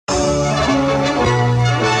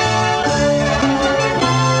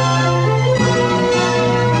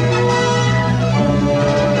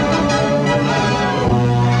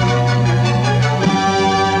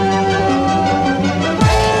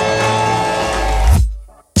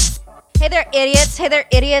there, idiots. Hey there,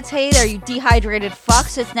 idiots. Hey there, you dehydrated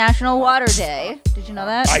fucks. It's National Water Day. Did you know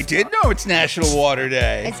that? I did know it's National Water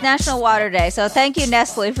Day. It's National Water Day. So thank you,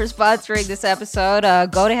 Nestle, for sponsoring this episode.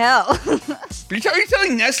 Go to hell. Are you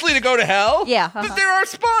telling Nestle to go to hell? Yeah. But they're our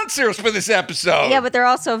sponsors for this episode. Yeah, but they're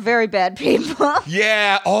also very bad people.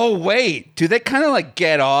 Yeah. Oh, wait. Do they kind of like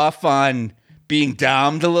get off on being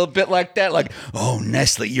domed a little bit like that? Like, oh,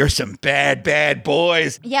 Nestle, you're some bad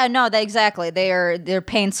boys. Yeah, no, exactly. They're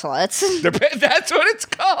pain sluts. That's what it's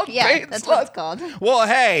called. Yeah, pain that's sluts. what it's called. Well,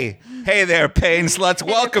 hey there, pain sluts.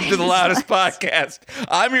 Welcome to the Loudest Podcast.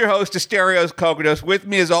 I'm your host, Asterios Kokodos. With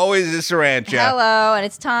me, as always, is Sarancha. Hello, and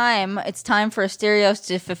it's time. It's time for Asterios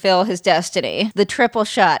to fulfill his destiny. The triple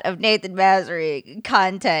shot of Nathen Masry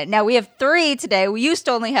content. Now, we have 3 today. We used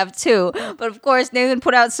to only have 2, but of course, Nathen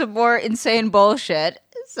put out some more insane bullshit.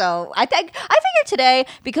 So I figured today,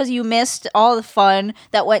 because you missed all the fun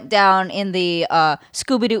that went down in the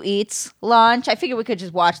ScoobyEATS launch, I figured we could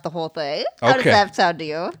just watch the whole thing. How does that sound to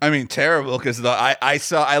you? I mean, terrible, because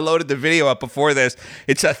I loaded the video up before this.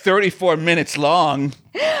 It's 34 minutes long.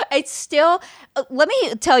 It's still. Let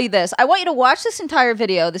me tell you this. I want you to watch this entire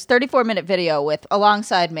video, this 34-minute video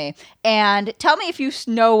alongside me, and tell me if you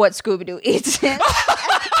know what ScoobyEATS is.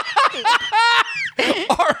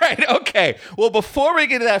 All right, okay. Well, before we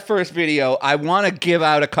get to that first video, I want to give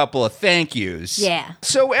out a couple of thank yous. Yeah.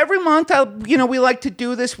 So every month, we like to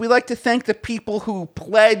do this. We like to thank the people who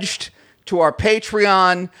pledged to our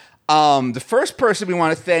Patreon. The first person we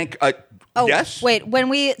want to thank. Yes? Wait, when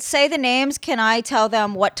we say the names, can I tell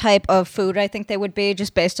them what type of food I think they would be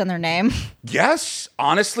just based on their name? Yes,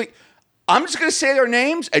 honestly. I'm just going to say their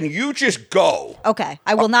names, and you just go. Okay.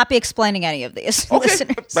 I will not be explaining any of these,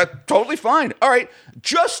 listeners. That's totally fine. All right.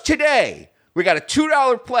 Just today, we got a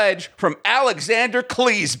 $2 pledge from Alexander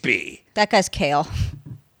Cleesby. That guy's kale.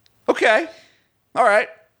 Okay. All right.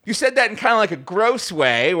 You said that in kind of like a gross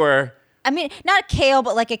way, where... I mean, not kale,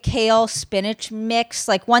 but like a kale spinach mix,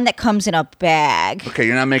 like one that comes in a bag. Okay,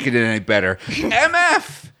 you're not making it any better.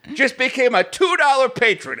 MF just became a $2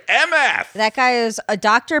 patron. MF. That guy is a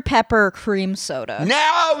Dr. Pepper cream soda.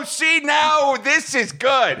 Now, this is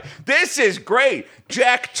good. This is great.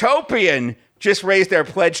 Jacktopian just raised their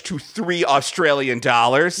pledge to $3 Australian.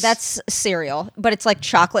 That's cereal, but it's like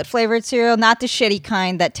chocolate flavored cereal, not the shitty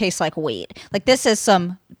kind that tastes like wheat. Like this is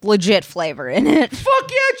some legit flavor in it.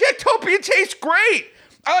 Fuck yeah, Jacktopian tastes great.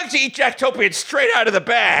 I like to eat Jacktopian straight out of the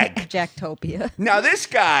bag. Jacktopia. Now this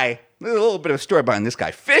guy, a little bit of a story behind this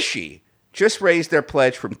guy. Fishy just raised their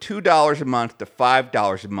pledge from $2 a month to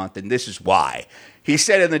 $5 a month, and this is why. He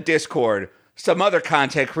said in the Discord, some other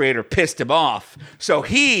content creator pissed him off, so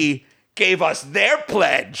he gave us their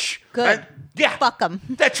pledge. Good. Yeah. Fuck them.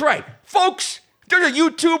 That's right. Folks, there's a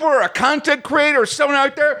YouTuber or a content creator or someone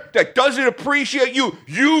out there that doesn't appreciate you.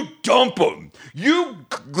 You dump them. You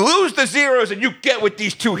lose the zeros and you get with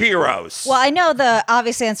these 2 heroes. Well, I know the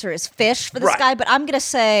obvious answer is fish for this guy, but I'm going to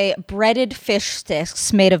say breaded fish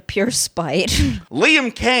sticks made of pure spite.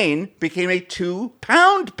 Liam Kane became a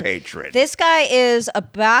 £2 patron. This guy is a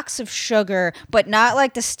box of sugar, but not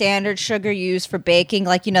like the standard sugar used for baking,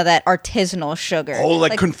 like, that artisanal sugar. Oh,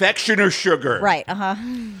 like confectioner sugar. Right, uh-huh.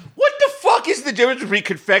 What the fuck is the difference between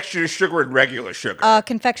confectioner sugar and regular sugar?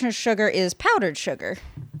 Confectioner sugar is powdered sugar.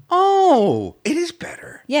 Oh, it is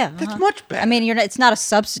better. Yeah. That's much better. I mean, it's not a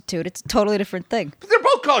substitute. It's a totally different thing. But they're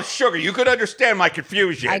both called sugar. You could understand my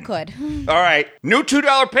confusion. I could. All right. New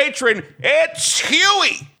 $2 patron. It's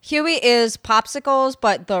Huey. Huey is popsicles,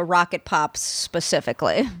 but the Rocket Pops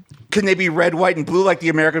specifically. Can they be red, white, and blue like the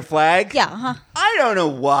American flag? Yeah, uh-huh. I don't know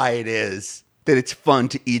why it is that it's fun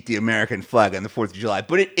to eat the American flag on the 4th of July,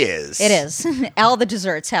 but it is. It is. All the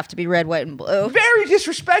desserts have to be red, white, and blue. Very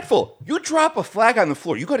disrespectful. You drop a flag on the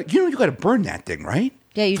floor, you gotta burn that thing, right?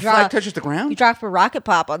 Yeah, the flag touches the ground? You drop a rocket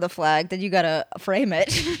pop on the flag, then you gotta frame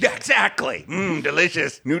it. Exactly.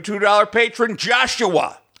 Delicious. New $2 patron,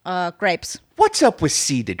 Joshua. Grapes. What's up with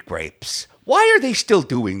seeded grapes? Why are they still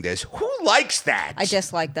doing this? Who likes that? I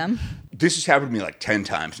dislike them. This has happened to me like 10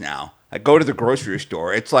 times now. I go to the grocery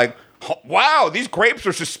store. It's like, wow, these grapes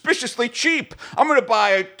are suspiciously cheap. I'm going to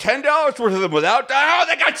buy $10 worth of them without... Oh,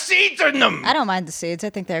 they got seeds in them. I don't mind the seeds. I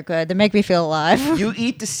think they're good. They make me feel alive. You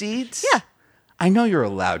eat the seeds? Yeah. I know you're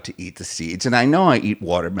allowed to eat the seeds, and I know I eat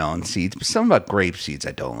watermelon seeds, but something about grape seeds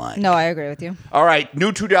I don't like. No, I agree with you. All right,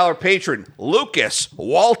 new $2 patron, Lucas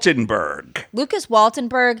Waltenberg. Lucas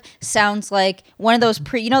Waltenberg sounds like one of those the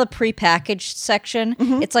prepackaged section?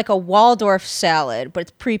 Mm-hmm. It's like a Waldorf salad, but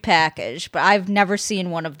it's prepackaged. But I've never seen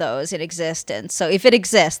one of those in existence. So if it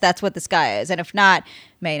exists, that's what this guy is. And if not,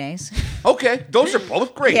 mayonnaise. Okay, those are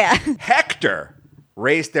both great. Yeah. Hector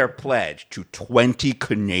raised their pledge to $20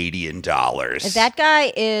 Canadian. That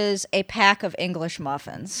guy is a pack of English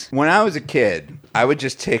muffins. When I was a kid, I would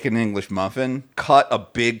just take an English muffin, cut a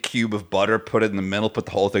big cube of butter, put it in the middle, put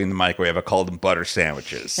the whole thing in the microwave. I called them butter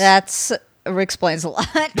sandwiches. That's explains a lot.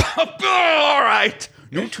 All right.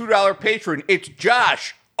 New $2 patron. It's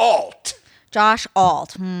Josh Alt. Josh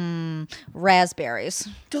Alt. Raspberries.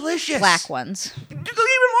 Delicious. Black ones. Even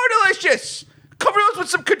more delicious. Cover those with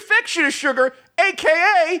some confectioner's sugar,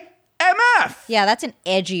 a.k.a. MF. Yeah, that's an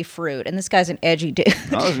edgy fruit, and this guy's an edgy dude.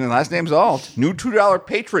 Oh, his last name's Alt. New $2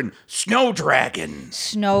 patron, Snow Dragon.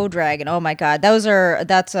 Snow Dragon. Oh my God,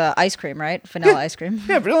 that's ice cream, right? Vanilla ice cream.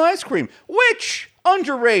 Yeah, vanilla ice cream. Which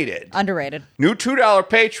underrated? Underrated. New $2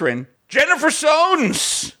 patron, Jennifer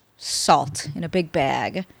Sones. Salt in a big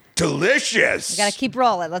bag. Delicious. We gotta keep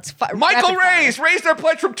rolling. Let's. Michael Ray's raised their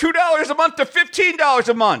pledge from $2 a month to $15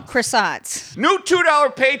 a month. Croissants. New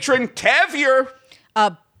 $2 patron, Tavier.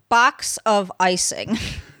 A box of icing.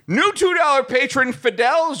 New $2 patron,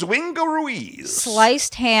 Fidel Zwinga Ruiz.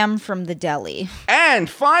 Sliced ham from the deli. And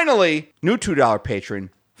finally, new $2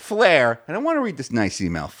 patron, Flair. And I want to read this nice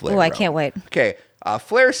email Flair Oh, I wrote. can't wait. Okay,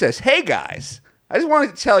 Flair says, hey guys, I just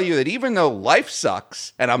wanted to tell you that even though life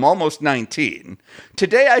sucks and I'm almost 19,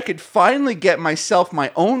 today I could finally get myself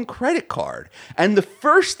my own credit card. And the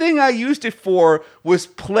first thing I used it for was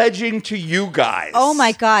pledging to you guys. Oh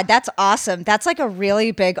my God, that's awesome. That's like a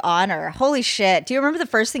really big honor. Holy shit. Do you remember the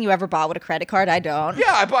first thing you ever bought with a credit card? I don't.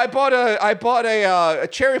 Yeah, I bought a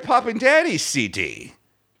Cherry Poppin' Daddy CD.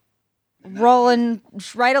 Rolling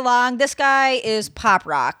right along. This guy is Pop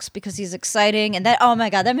Rocks because he's exciting. And that, oh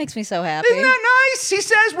my God, that makes me so happy. Isn't that nice? He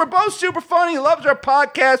says we're both super funny. He loves our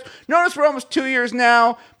podcast. Known us for almost 2 years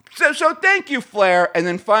now. So thank you, Flair. And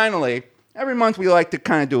then finally, every month we like to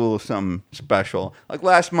kind of do a little something special. Like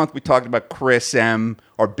last month we talked about Chris M.,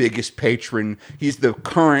 our biggest patron. He's the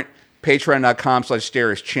current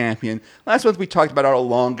patreon.com/Steris champion. Last month we talked about our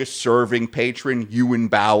longest serving patron, Ewan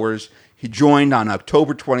Bowers. He joined on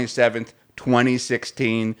October 27th,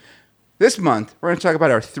 2016. This month, we're going to talk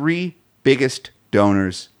about our 3 biggest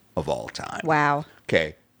donors of all time. Wow.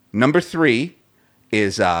 Okay. Number 3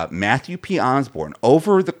 is Matthew P. Osborne.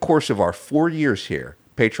 Over the course of our 4 years here,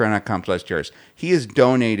 patreon.com/Steris, he has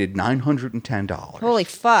donated $910. Holy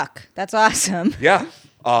fuck. That's awesome. Yeah.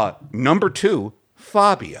 Number 2,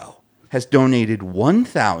 Fabio, has donated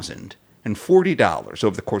 $1,040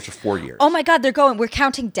 over the course of 4 years. Oh my God, we're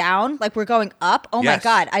counting down? Like we're going up? Oh Yes. my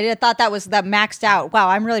God, I thought that maxed out. Wow,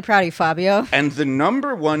 I'm really proud of you, Fabio. And the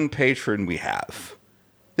number 1 patron we have,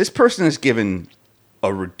 this person has given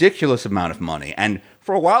a ridiculous amount of money. And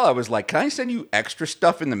for a while I was like, can I send you extra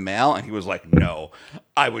stuff in the mail? And he was like, no,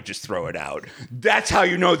 I would just throw it out. That's how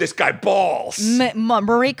you know this guy balls.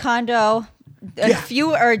 Marie Kondo. If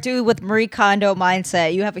you are a dude with Marie Kondo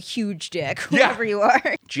mindset, you have a huge dick, whoever you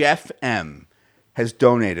are. Jeff M. has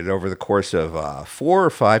donated over the course of 4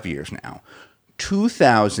 or 5 years now,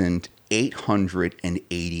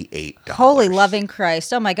 $2,888. Holy loving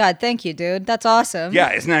Christ. Oh my God, thank you, dude. That's awesome.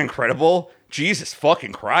 Yeah, isn't that incredible? Jesus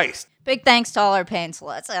fucking Christ. Big thanks to all our pain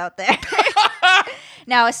sluts out there.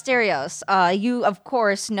 Now, Asterios, you, of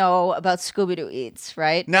course, know about ScoobyEATS,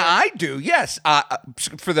 right? Now, I do, yes.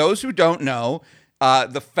 For those who don't know,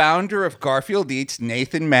 the founder of Garfield Eats,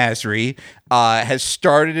 Nathen Masri, has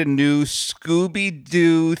started a new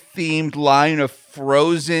Scooby-Doo-themed line of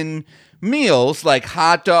frozen meals like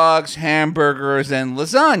hot dogs, hamburgers, and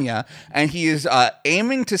lasagna. And he is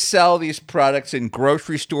aiming to sell these products in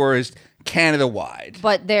grocery stores Canada-wide.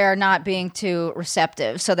 But they're not being too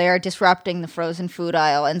receptive, so they are disrupting the frozen food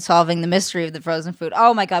aisle and solving the mystery of the frozen food.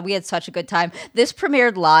 Oh my God, we had such a good time. This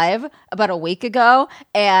premiered live about a week ago,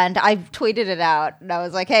 and I tweeted it out, and I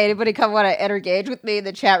was like, hey, anybody come want to engage with me in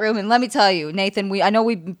the chat room? And let me tell you, Nathen, I know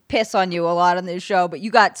we piss on you a lot on this show, but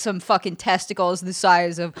you got some fucking testicles the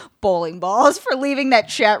size of bowling balls for leaving that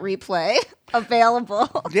chat replay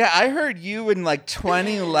available. Yeah, I heard you and like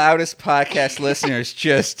 20 loudest podcast listeners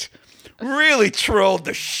just really trolled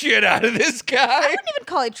the shit out of this guy. I wouldn't even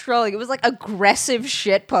call it trolling. It was like aggressive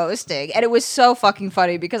shit posting. And it was so fucking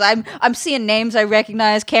funny because I'm seeing names I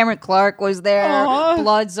recognize. Cameron Clark was there. Aww.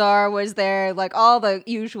 Bloodzar was there. Like all the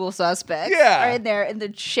usual suspects are in there in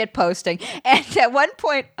the shit posting. And at one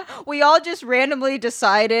point, we all just randomly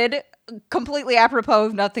decided, completely apropos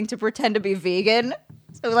of nothing, to pretend to be vegan.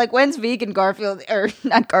 So like, when's vegan Garfield, or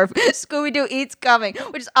not Garfield, Scooby-Doo Eats coming?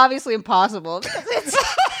 Which is obviously impossible because it's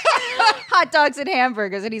hot dogs and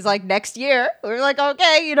hamburgers. And he's like, next year. We're like,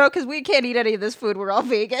 okay, because we can't eat any of this food. We're all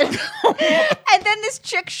vegan. And then this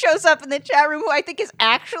chick shows up in the chat room who I think is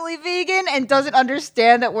actually vegan and doesn't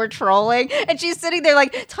understand that we're trolling. And she's sitting there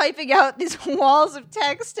like typing out these walls of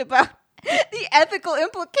text about the ethical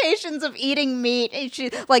implications of eating meat. And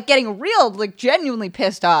she's like getting real, like genuinely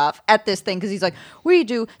pissed off at this thing because he's like, we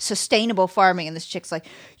do sustainable farming. And this chick's like,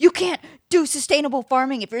 you can't do sustainable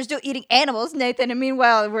farming if you're still eating animals, Nathan. And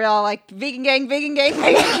meanwhile, we're all like, vegan gang, vegan gang,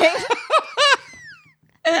 vegan gang.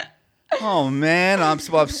 Oh, man. I'm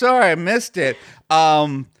sorry I missed it.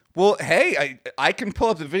 Well, hey, I can pull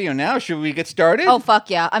up the video now. Should we get started? Oh, fuck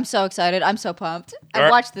yeah. I'm so excited. I'm so pumped. I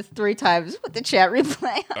watched this 3 times with the chat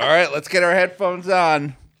replay. All right, let's get our headphones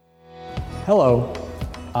on. Hello,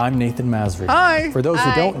 I'm Nathen Masri. Hi. For those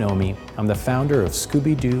Hi. who don't know me, I'm the founder of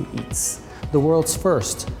ScoobyEATS, the world's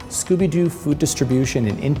first Scooby-Doo food distribution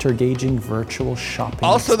and intergaging virtual shopping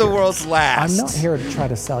Also the experience. world's last. I'm not here to try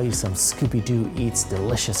to sell you some Scooby-Doo Eats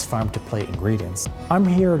delicious farm-to-plate ingredients. I'm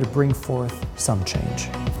here to bring forth some change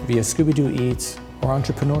via Scooby-Doo Eats or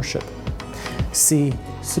entrepreneurship. See,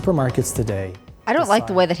 supermarkets today... I don't like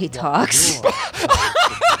the way that he talks.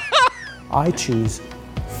 I choose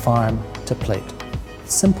farm to plate.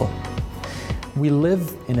 Simple. We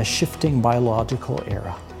live in a shifting biological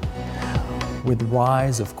era with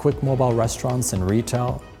rise of quick mobile restaurants and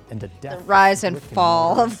retail and the death The rise and of brick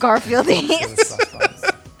fall mortar of Garfield Eats. restaurants.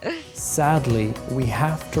 Sadly, we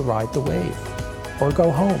have to ride the wave or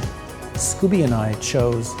go home. Scooby and I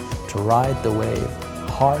chose to ride the wave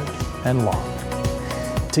hard and long.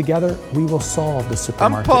 Together, we will solve the I'm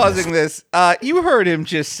supermarket. pausing this. You heard him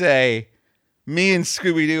just say, me and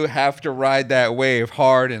Scooby-Doo have to ride that wave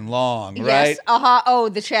hard and long, right? Yes. Uh-huh. Oh,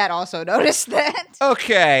 the chat also noticed that.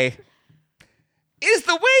 Okay. Is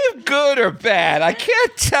the wave good or bad? I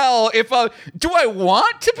can't tell if do I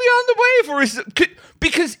want to be on the wave or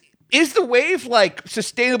because is the wave like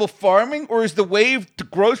sustainable farming or is the wave the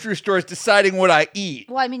grocery stores deciding what I eat?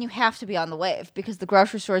 Well, I mean, you have to be on the wave because the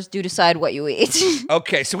grocery stores do decide what you eat.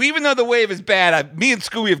 Okay, so even though the wave is bad, me and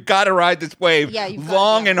Scooby have got to ride this wave you've gotta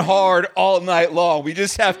long be on and hard all night long. We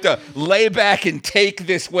just have to lay back and take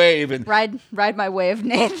this wave and Ride my wave,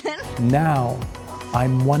 Nathan. Now,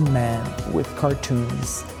 I'm one man with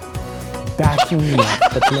cartoons backing me up,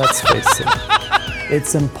 but let's face it,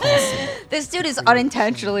 it's impossible. This dude is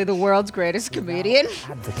unintentionally the world's greatest comedian.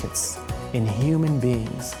 Advocates in human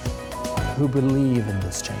beings who believe in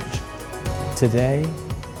this change. Today,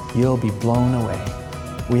 you'll be blown away.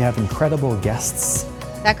 We have incredible guests.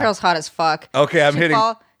 That girl's hot as fuck. Okay, I'm She hitting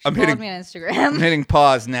followed I'm me hitting on Instagram. I'm hitting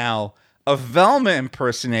pause now. A Velma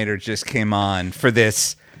impersonator just came on for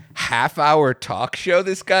this half-hour talk show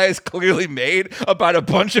this guy has clearly made about a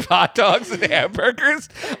bunch of hot dogs and hamburgers.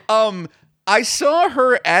 I saw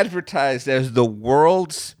her advertised as the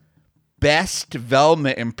world's best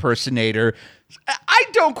Velma impersonator. I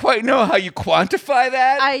don't quite know how you quantify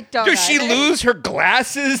that. I don't Does she either. lose her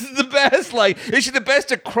glasses the best? Like, is she the best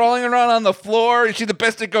at crawling around on the floor? Is she the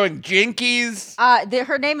best at going jinkies?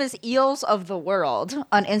 Her name is Eels of the World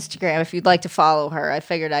on Instagram. If you'd like to follow her, I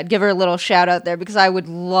figured I'd give her a little shout out there because I would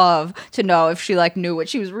love to know if she knew what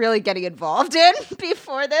she was really getting involved in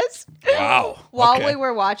before this. Wow. While Okay. we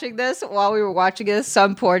were watching this,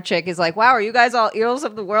 some poor chick is like, "Wow, are you guys all Eels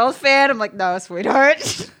of the World fan?" I'm like, "No,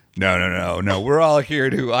 sweetheart." No. We're all here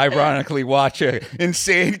to ironically watch an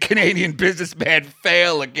insane Canadian businessman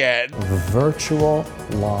fail again. Virtual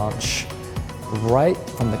launch right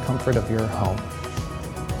from the comfort of your home.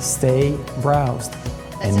 Stay browsed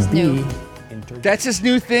That's his and new- be That's his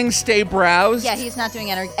new thing, stay browsed? Yeah, he's not doing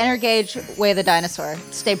Energage Way of the Dinosaur.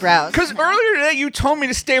 Stay browsed. Because earlier today you told me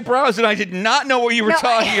to stay browsed and I did not know what you were No,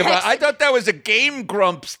 talking about. I thought that was a Game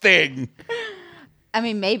Grumps thing. I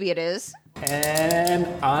mean, maybe it is. And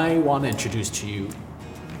I want to introduce to you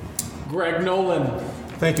Greg Nolan.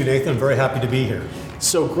 Thank you, Nathan. I'm very happy to be here.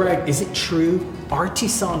 So, Greg, is it true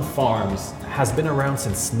Artisan Farms has been around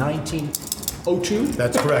since 1902?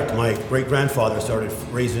 That's correct. My great-grandfather started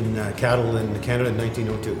raising cattle in Canada in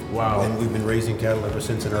 1902. Wow. And we've been raising cattle ever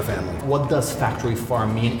since in our family. What does factory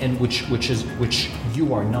farm mean, and which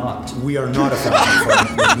you are not? We are not a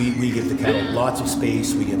factory farm. We give the cattle lots of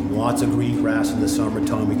space. We give them lots of green grass in the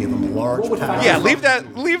summertime. We give them large What would pastures. Yeah, leave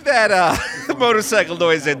that motorcycle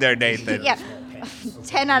noise in there, Nathan. Yeah.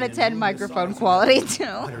 10 out of 10 microphone quality, too.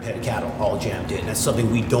 100 head of cattle all jammed in. That's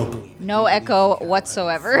something we don't believe in. No echo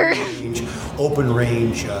whatsoever. Open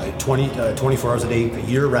range, 24 hours a day,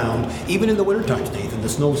 year round. Even in the winter times, Nathan, the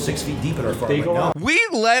snow's 6 feet deep at our farm right now. We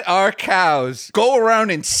let our cows go around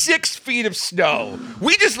in 6 feet of snow.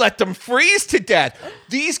 We just let them freeze to death.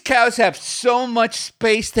 These cows have so much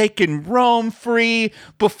space they can roam free.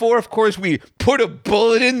 Before, of course, we put a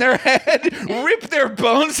bullet in their head, rip their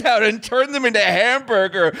bones out, and turn them into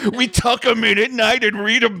hamburger. We tuck them in at night and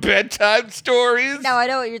read them bedtime stories. Now I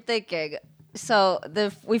know what you're thinking. So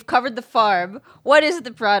we've covered the farm. What is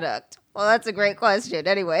the product? Well, that's a great question.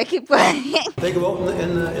 Anyway, keep going. They go out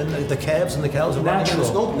in the calves and the cows and Natural.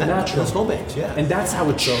 the snowbanks, yeah. And that's how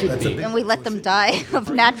it should be. And we let them die of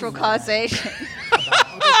natural causation.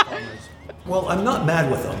 Well, I'm not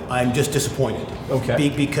mad with them. I'm just disappointed. Okay.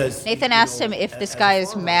 Because Nathen asked him if this guy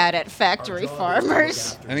is mad at factory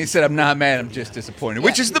farmers. And he said, I'm not mad, I'm just disappointed,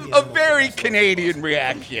 which is a very Canadian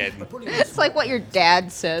reaction. It's like what your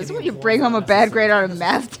dad says when you bring home a bad grade on a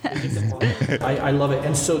math test. I love it.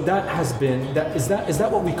 And so that has been, is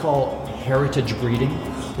that what we call heritage breeding?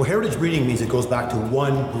 Well, heritage breeding means it goes back to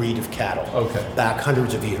one breed of cattle. Okay. Back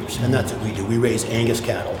hundreds of years. And that's what we do. We raise Angus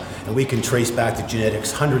cattle. And we can trace back the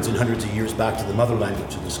genetics hundreds and hundreds of years back to the motherland,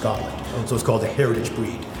 which is Scotland. So it's called a heritage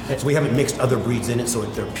breed. So we haven't mixed other breeds in it, so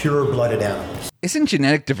they're pure-blooded animals. Isn't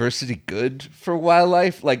genetic diversity good for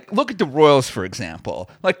wildlife? Like, look at the royals, for example.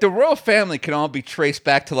 Like, the royal family can all be traced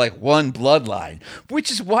back to, like, one bloodline, which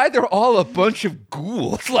is why they're all a bunch of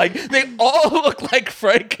ghouls. Like, they all look like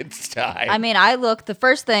Frankenstein. I mean, the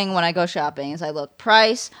first thing when I go shopping is I look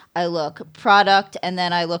price, I look product, and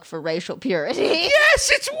then I look for racial purity. Yes,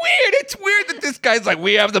 it's weird. It's weird that this guy's like,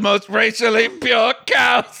 we have the most racially pure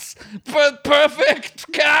cows.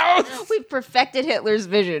 Perfect cows. We've perfected Hitler's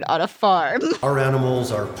vision on a farm. Our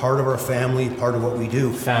animals are part of our family, part of what we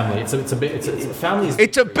do. Family. It's a family.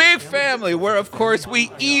 It's a big family where, of course, we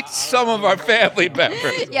eat some of our family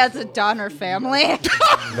members. Yeah, it's a Donner family.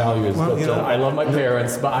 Values. I love my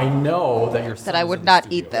parents, but I know that you're that I would not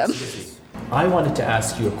eat them. I wanted to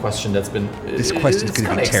ask you a question that's been... This question's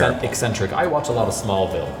going to be terrible. Eccentric. I watch a lot of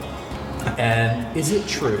Smallville. And is it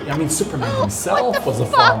true? I mean, Superman himself was a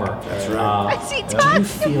farmer. That's right. What's he Do talking you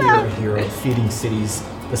feel about? you're a hero feeding cities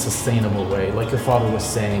the sustainable way? Like your father was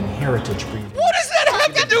saying, heritage breeding. What does that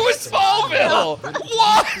have to do with Smallville?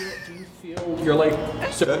 What? Do you feel you're like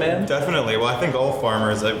Superman? Definitely. Well, I think all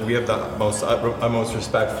farmers, we have the utmost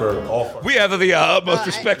respect for all farmers. We have the utmost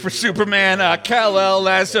respect for Superman, Kal-El,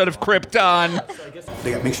 last son of Krypton.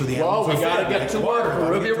 They got to make sure the Oh, animals we are gotta fed. get to work.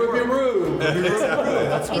 Ruby, Ruby, Roo.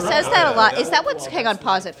 He says that a lot. Is that what's... Hang on,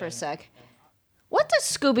 pause it for a sec. What does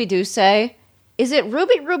Scooby-Doo say? Is it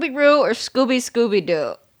Ruby, Ruby, Roo or Scooby,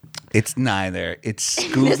 Scooby-Doo? It's neither. It's This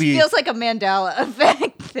Scooby. feels like a Mandela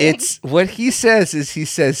effect thing. It's what he says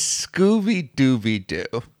Scooby Dooby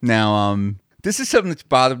Doo. Now, this is something that's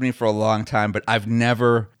bothered me for a long time, but I've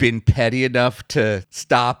never been petty enough to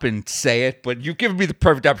stop and say it. But you've given me the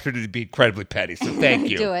perfect opportunity to be incredibly petty, so thank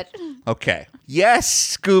you. Do it. Okay.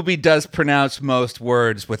 Yes, Scooby does pronounce most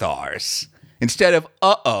words with R's. Instead of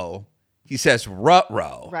uh-oh, he says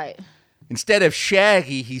ruh-roh. Right. Instead of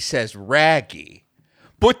shaggy, he says raggy.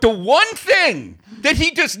 But the one thing that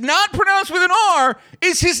he does not pronounce with an R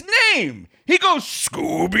is his name. He goes,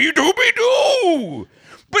 Scooby-Dooby-Doo.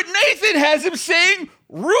 But Nathen has him saying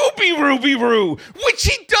Ruby, Ruby, Roo, which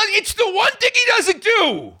he does. It's the one thing he doesn't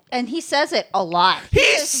do. And he says it a lot.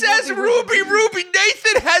 He says Ruby, Ruby.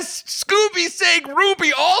 Nathen has Scooby saying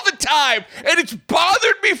Ruby all the time, and it's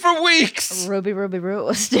bothered me for weeks. Ruby, Ruby,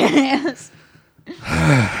 Roo. Stereos.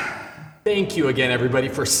 Thank you again, everybody,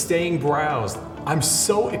 for staying browsed. I'm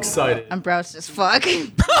so excited. I'm browsed as fuck.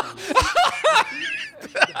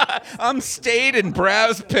 I'm stayed and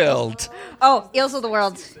browse pilled. Oh, Eels of the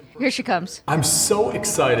World. Here she comes. I'm so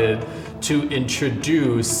excited to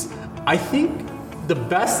introduce, I think, the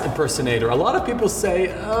best impersonator. A lot of people say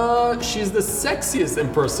she's the sexiest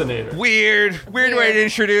impersonator. Weird way to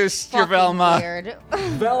introduce your Fucking Velma. Weird.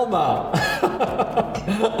 Velma,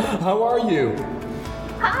 how are you?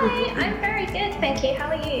 Hi, I'm very good, thank you. How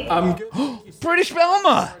are you? I'm good. British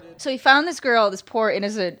Velma. So he found this girl, this poor,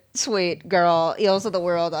 innocent, sweet girl, Eels of the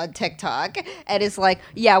World on TikTok, and is like,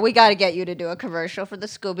 yeah, we got to get you to do a commercial for the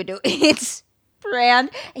Scooby-Doo Eats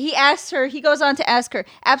brand. He goes on to ask her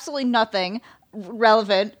absolutely nothing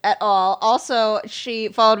relevant at all. Also, she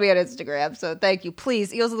followed me on Instagram, so thank you.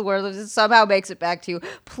 Please, Eels of the World, if this somehow makes it back to you,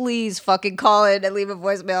 please fucking call in and leave a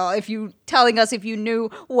voicemail telling us if you knew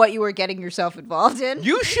what you were getting yourself involved in.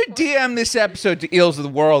 You should DM this episode to Eels of the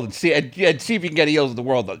World and see if you can get Eels of the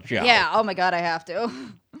World on the show. Yeah, oh my god, I have to.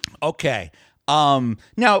 Okay.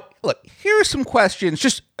 Now, look, here are some questions,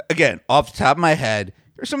 just, again, off the top of my head.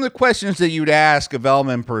 Here's some of the questions that you'd ask a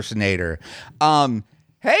Velma impersonator.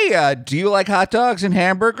 Hey, do you like hot dogs and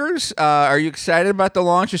hamburgers? Are you excited about the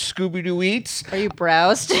launch of Scooby-Doo-Eats? Are you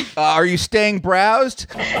browsed? Are you staying browsed?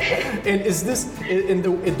 And is this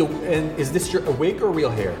is this your a wig or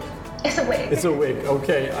real hair? It's a wig. It's a wig.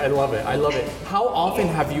 Okay, I love it. I love it. How often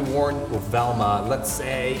have you worn Velma? Let's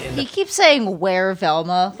say He keeps saying wear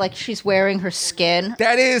Velma, like she's wearing her skin.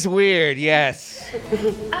 That is weird, yes.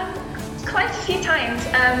 Quite a few times.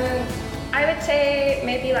 I would say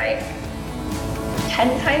maybe like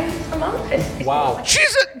 10 times a month. Wow.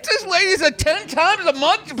 This lady's a 10 times a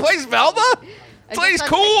month she plays Velma? Plays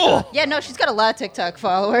cool. TikTok. Yeah, no, she's got a lot of TikTok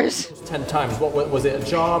followers. 10 times. What was it? A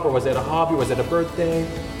job or was it a hobby? Was it a birthday?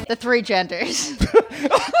 The three genders.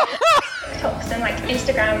 TikToks and like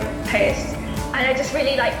Instagram posts. And I just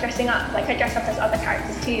really like dressing up. Like I dress up as other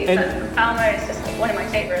characters too. But Velma is just like one of my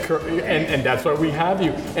favorites. And that's why we have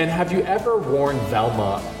you. And have you ever worn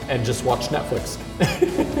Velma and just watched Netflix?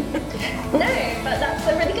 No, but that's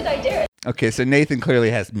a really good idea. Okay, so Nathen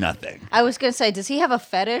clearly has nothing. I was going to say, does he have a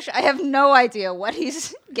fetish? I have no idea what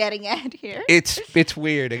he's getting at here. It's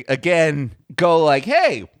weird. Again, go like,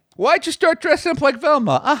 hey, why'd you start dressing up like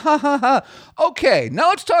Velma? Okay, now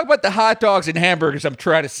let's talk about the hot dogs and hamburgers I'm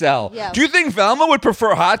trying to sell. Yeah. Do you think Velma would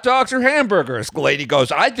prefer hot dogs or hamburgers? The lady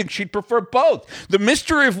goes, I think she'd prefer both. The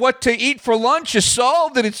mystery of what to eat for lunch is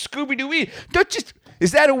solved and it's Scooby-Doo.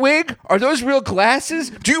 Is that a wig? Are those real glasses?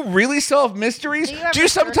 Do you really solve mysteries? Do you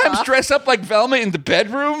sometimes dress up like Velma in the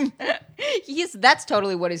bedroom? That's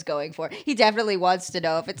totally what he's going for. He definitely wants to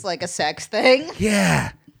know if it's like a sex thing.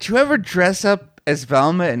 Yeah. Do you ever dress up as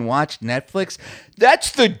Velma and watch Netflix?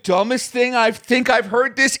 That's the dumbest thing I think I've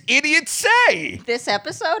heard this idiot say. This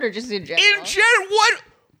episode or just in general? In general,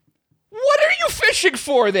 what are you fishing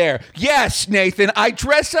for there? Yes, Nathen, I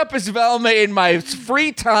dress up as Velma in my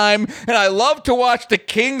free time, and I love to watch The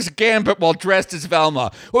King's Gambit while dressed as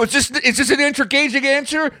Velma. Well, is this an engaging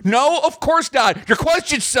answer? No, of course not. Your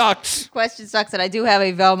question sucks. Question sucks, and I do have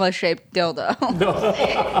a Velma-shaped dildo.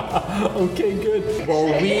 Okay, good.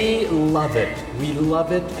 Well, we love it. We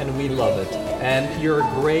love it, and we love it. And you're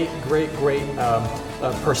a great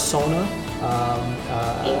persona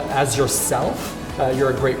as yourself.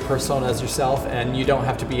 You're a great persona as yourself, and you don't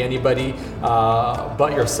have to be anybody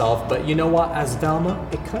but yourself. But you know what? As Velma,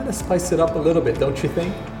 it kind of spices it up a little bit, don't you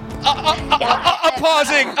think? I'm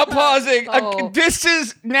pausing. Oh.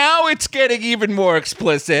 Now it's getting even more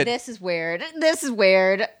explicit. This is weird.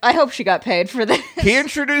 I hope she got paid for this. He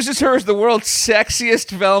introduces her as the world's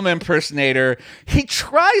sexiest Velma impersonator. He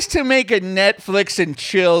tries to make a Netflix and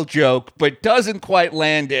chill joke, but doesn't quite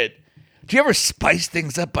land it. Do you ever spice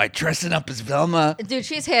things up by dressing up as Velma? Dude,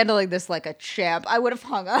 she's handling this like a champ. I would have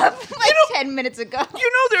hung up 10 minutes ago.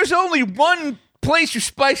 You know, there's only one place you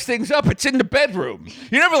spice things up. It's in the bedroom.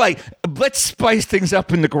 You're never like, let's spice things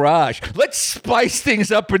up in the garage. Let's spice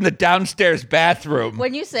things up in the downstairs bathroom.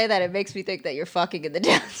 When you say that, it makes me think that you're fucking in the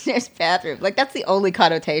downstairs bathroom. Like, that's the only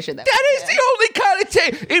connotation. That is the only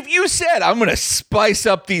connotation. If you said, I'm going to spice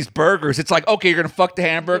up these burgers, it's like, okay, you're going to fuck the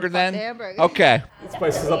hamburger then? Okay. It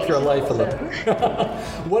spices up your life a little.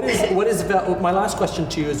 My last question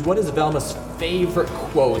to you is, what is Velma's favorite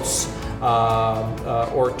quotes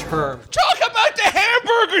or term? Talk about the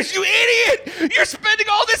hamburgers, you idiot! You're spending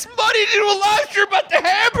all this money to do a live stream about the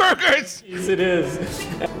hamburgers! Yes, it is.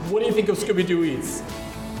 What do you think of ScoobyEATS?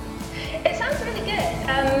 It sounds really good.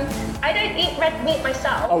 I don't eat red meat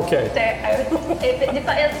myself. Okay.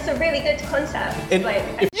 But it's a really good concept.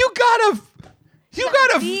 You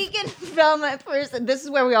got a vegan Velma person. This is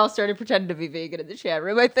where we all started pretending to be vegan in the chat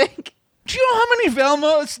room, I think. Do you know how many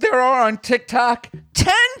Velmas there are on TikTok?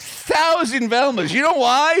 10,000 Velmas. You know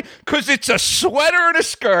why? Because it's a sweater and a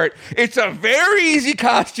skirt. It's a very easy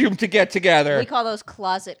costume to get together. We call those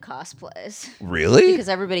closet cosplays. Really? Because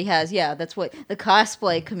everybody has, that's what the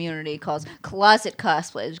cosplay community calls closet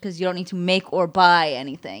cosplays, because you don't need to make or buy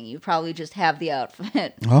anything. You probably just have the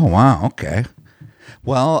outfit. Oh, wow. Okay.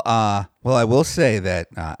 Well, I will say that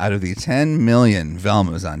out of the 10 million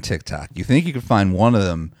Velmas on TikTok, you think you could find one of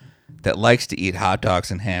them that likes to eat hot dogs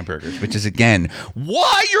and hamburgers, which is, again,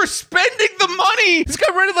 why you're spending the money. This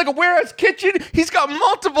guy rented like a warehouse kitchen. He's got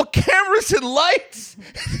multiple cameras and lights.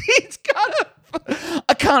 He's got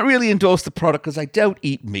I can't really endorse the product because I don't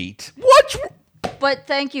eat meat. But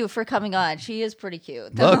thank you for coming on. She is pretty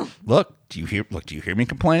cute. Look, do you hear me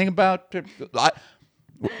complaining about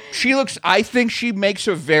I think she makes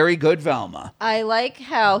a very good Velma. I like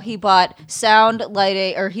how he bought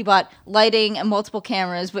lighting and multiple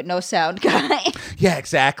cameras, but no sound guy. Yeah,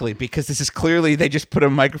 exactly. Because this is clearly, they just put a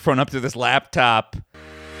microphone up to this laptop.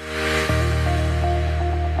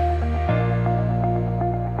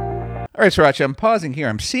 All right, Sriracha, I'm pausing here.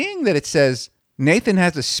 I'm seeing that it says Nathen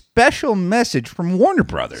has a special message from Warner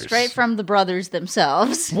Brothers. Straight from the brothers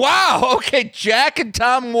themselves. Wow. Okay, Jack and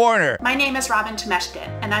Tom Warner. My name is Robin Temeshkin,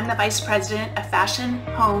 and I'm the Vice President of Fashion,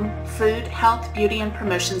 Home, Food, Health, Beauty, and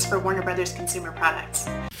Promotions for Warner Brothers Consumer Products.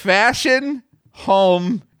 Fashion,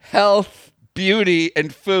 home, health, beauty,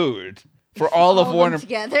 and food. For all of Warner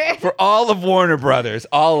together. For all of Warner Brothers,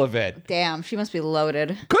 all of it. Damn, she must be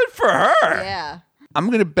loaded. Good for her. Yeah. I'm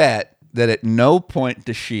going to bet that at no point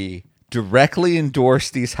does she directly endorse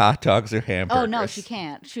these hot dogs or hamburgers. Oh, no, she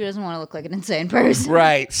can't. She doesn't want to look like an insane person.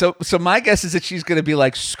 Right. So my guess is that she's going to be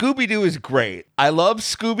like, Scooby-Doo is great. I love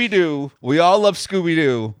Scooby-Doo. We all love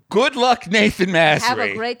Scooby-Doo. Good luck, Nathen Masry. Have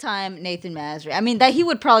a great time, Nathen Masry. I mean, that he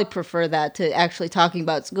would probably prefer that to actually talking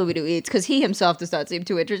about Scooby-Doo Eats, because he himself does not seem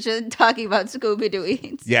too interested in talking about Scooby-Doo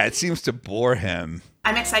Eats. Yeah, it seems to bore him.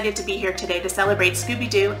 I'm excited to be here today to celebrate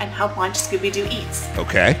Scooby-Doo and help launch Scooby-Doo Eats.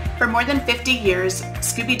 Okay. For more than 50 years,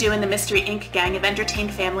 Scooby-Doo and the Mystery Inc. gang have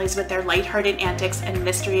entertained families with their lighthearted antics and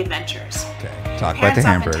mystery adventures. Okay. Talk about the Parents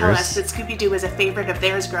often tell hamburgers. us that Scooby-Doo was a favorite of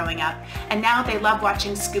theirs growing up, and now they love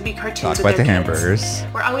watching Scooby cartoons Talk with about their the kids. hamburgers.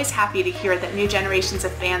 We're always happy to hear that new generations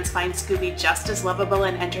of fans find Scooby just as lovable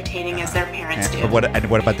and entertaining as their parents do. What about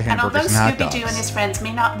the And although hamburgers and hot Scooby-Doo dogs? and his friends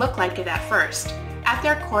may not look like it at first, at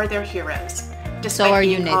their core they're heroes. Despite So are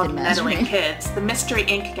you, being called Nathen meddling Masry. kids, the Mystery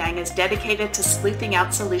Inc. gang is dedicated to sleuthing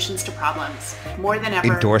out solutions to problems. More than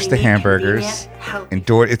ever, Endorse we the need hamburgers.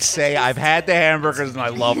 convenient, Say I've had the hamburgers and I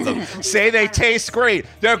love them. Say they taste great.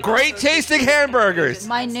 They're great tasting hamburgers.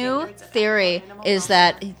 My new theory is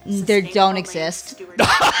that they don't exist. Burgers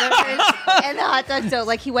and the hot dogs don't.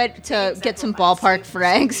 Like, he went to get some ballpark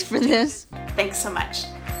frags for this. Thanks so much.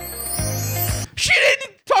 She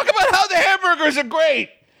didn't talk about how the hamburgers are great.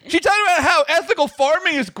 She talked about how ethical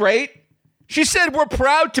farming is great. She said we're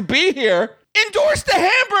proud to be here. Endorse the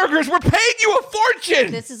hamburgers. We're paying you a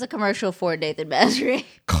fortune. This is a commercial for Nathen Masry.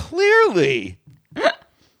 Clearly.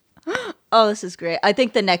 Oh, this is great. I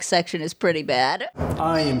think the next section is pretty bad.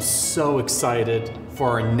 I am so excited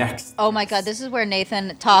for our next. Oh my god, this is where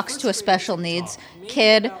Nathen talks to a special needs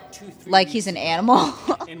kid like he's an animal.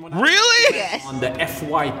 Really? Yes. On the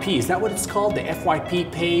FYP, is that what it's called? The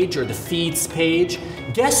FYP page or the feeds page?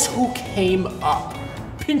 Guess who came up?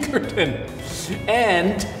 Pinkerton.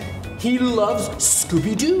 And he loves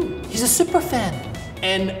Scooby-Doo. He's a super fan.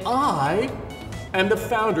 And I am the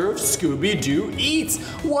founder of Scooby-Doo Eats.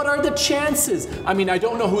 What are the chances? I mean, I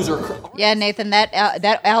don't know who's her. Yeah, Nathan, that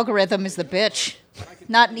algorithm is the bitch.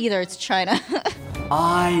 Not neither, it's China.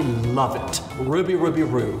 I love it. Ruby, Ruby,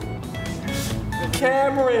 Roo.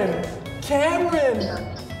 Cameron!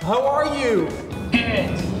 How are you?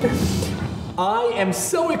 I am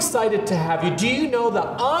so excited to have you. Do you know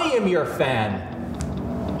that I am your fan?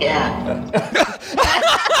 Yeah.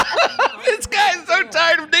 This guy's so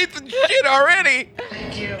tired of Nathan's shit already.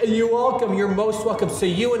 Thank you. You're welcome. You're most welcome. So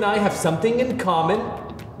you and I have something in common.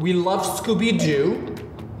 We love Scooby-Doo,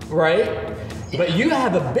 right? But you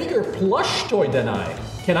have a bigger plush toy than I.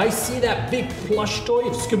 Can I see that big plush toy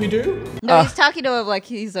of Scooby-Doo? No, he's talking to him like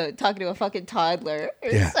he's talking to a fucking toddler.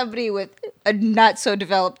 Or somebody with a not so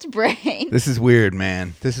developed brain. This is weird,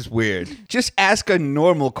 man. This is weird. Just ask a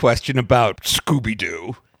normal question about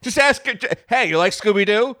Scooby-Doo. Just ask it. Hey, you like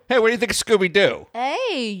Scooby-Doo? Hey, what do you think of Scooby-Doo?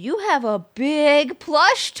 Hey, you have a big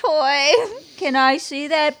plush toy. Can I see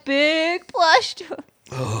that big plush toy?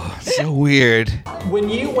 Oh, so weird. When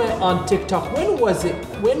you went on TikTok, when was it?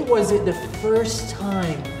 When was it the first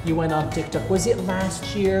time you went on TikTok? Was it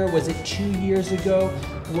last year? Was it 2 years ago?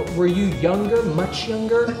 Were you younger, much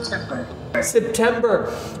younger?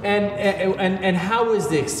 September. And how was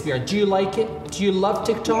the experience? Do you like it? Do you love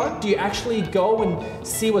TikTok? Do you actually go and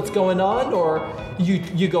see what's going on, or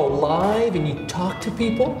you go live and you talk to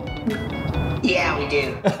people? Yeah, we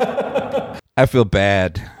do. I feel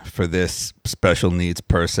bad for this special needs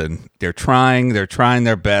person. They're trying their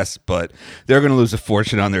best, but they're going to lose a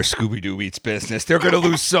fortune on their Scooby-Doo Eats business. They're going to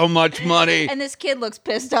lose so much money. And this kid looks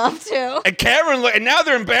pissed off too. And Cameron, and now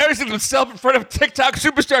they're embarrassing themselves in front of TikTok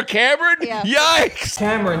superstar Cameron? Yeah. Yikes!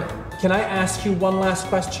 Cameron, can I ask you one last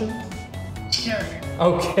question? Sure.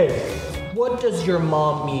 Okay. What does your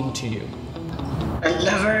mom mean to you? I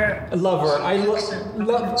love her. Love her. I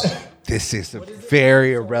love. This is a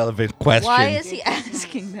very irrelevant question. Why is he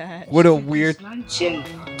asking that? What a weird... Lunch and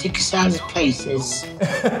take us out of places.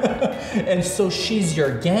 And so she's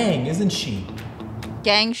your gang, isn't she?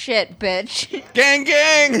 Gang shit, bitch. Gang,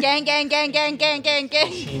 gang! Gang, gang, gang, gang, gang, gang,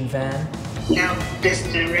 gang. Sheen van? Now, this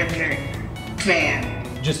is the regular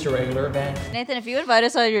van. Just a regular van? Nathen, if you invite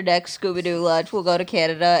us on your next Scooby-Doo lunch, we'll go to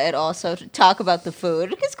Canada and also to talk about the food,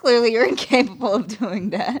 because clearly you're incapable of doing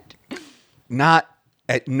that.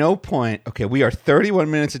 At no point, okay, we are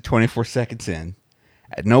 31 minutes and 24 seconds in.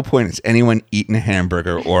 At no point has anyone eaten a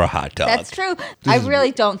hamburger or a hot dog. That's true. I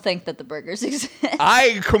really don't think that the burgers exist.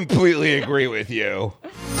 I completely agree with you.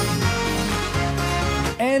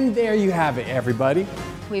 And there you have it, everybody.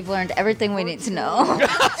 We've learned everything we need to know.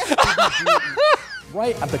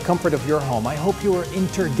 Right at the comfort of your home. I hope you were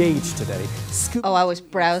intergaged today. Oh, I was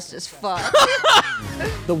browsed as fuck.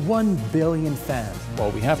 The 1 billion fans.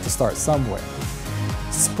 Well, we have to start somewhere.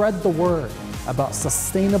 Spread the word about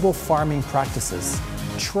sustainable farming practices,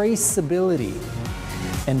 traceability,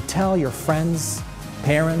 and tell your friends,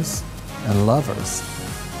 parents, and lovers.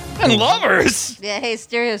 And lovers? Yeah, hey,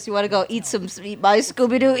 Stereos, you want to go eat my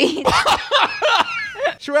Scooby-Doo eat?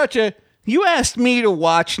 Sriracha, you asked me to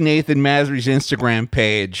watch Nathen Masry's Instagram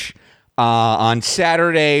page on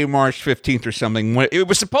Saturday, March 15th or something. It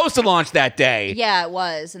was supposed to launch that day. Yeah, it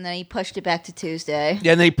was. And then he pushed it back to Tuesday.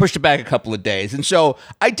 Yeah, and then he pushed it back a couple of days. And so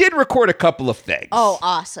I did record a couple of things. Oh,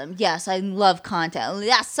 awesome. Yes, I love content.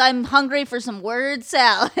 Yes, I'm hungry for some word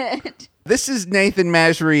salad. This is Nathen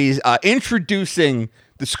Masry's introducing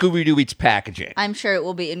the Scooby-Doo Eats packaging. I'm sure it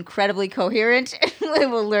will be incredibly coherent. We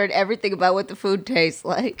will learn everything about what the food tastes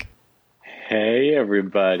like. Hey,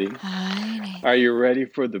 everybody. Hi. Are you ready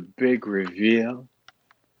for the big reveal?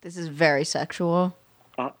 This is very sexual.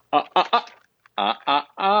 Bam!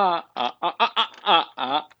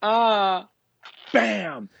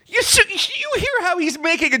 You hear how he's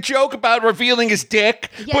making a joke about revealing his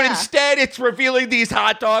dick, Yeah. but instead it's revealing these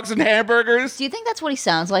hot dogs and hamburgers? Do you think that's what he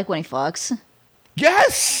sounds like when he fucks?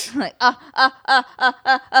 Yes! Like,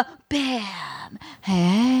 bam.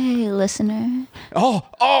 Hey, listener. Oh,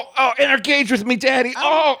 engage with me, Daddy.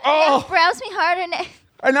 Browse me harder.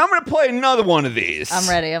 And I'm going to play another one of these. I'm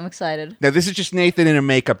ready. I'm excited. Now, this is just Nathen in a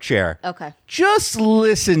makeup chair. Okay. Just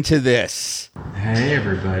listen to this. Hey,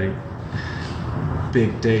 everybody.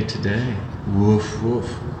 Big day today. Woof,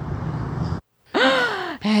 woof.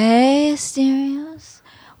 Hey, Stereos.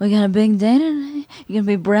 We got a big day today. You're going to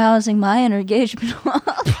be browsing my engagement.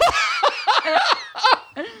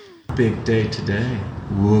 Big day today.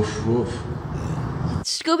 Woof, woof.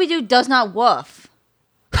 Scooby-Doo does not woof.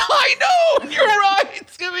 I know! You're right!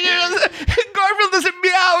 Garfield doesn't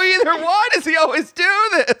meow either. Why does he always do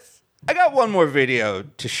this? I got one more video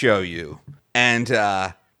to show you. And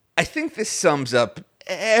I think this sums up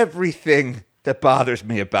everything that bothers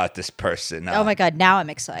me about this person. Oh my God, now I'm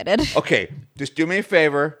excited. Okay, just do me a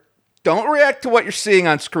favor. Don't react to what you're seeing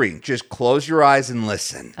on screen. Just close your eyes and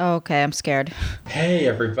listen. Okay, I'm scared. Hey,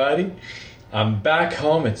 everybody. I'm back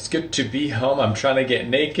home. It's good to be home. I'm trying to get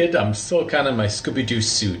naked. I'm still kind of in my Scooby-Doo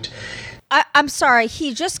suit. I'm sorry.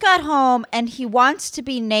 He just got home and he wants to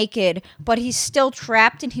be naked, but he's still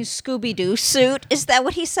trapped in his Scooby-Doo suit. Is that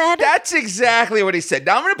what he said? That's exactly what he said.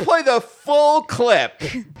 Now I'm going to play the full clip.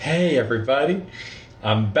 Hey, everybody.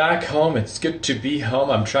 I'm back home. It's good to be home.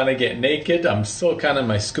 I'm trying to get naked. I'm still kind of in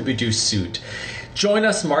my Scooby-Doo suit. Join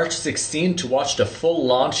us March 16 to watch the full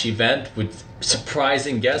launch event with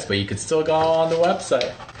surprising guests, but you can still go on the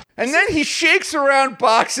website. And then he shakes around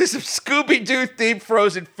boxes of Scooby-Doo themed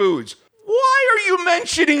frozen foods. Why are you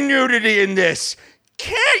mentioning nudity in this?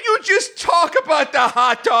 Can't you just talk about the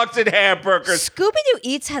hot dogs and hamburgers? Scooby-Doo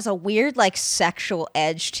Eats has a weird, sexual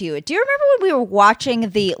edge to it. Do you remember when we were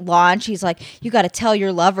watching the launch? He's like, you got to tell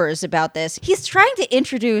your lovers about this. He's trying to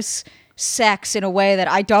introduce sex in a way that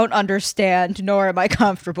I don't understand, nor am I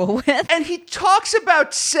comfortable with. And he talks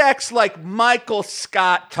about sex like Michael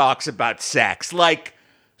Scott talks about sex. Like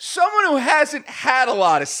someone who hasn't had a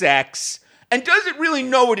lot of sex and doesn't really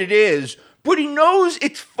know what it is, but he knows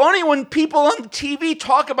it's funny when people on the TV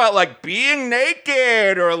talk about being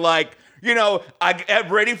naked or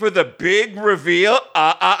I'm ready for the big reveal.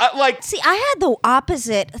 See, I had the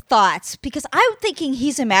opposite thoughts because I'm thinking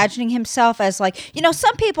he's imagining himself as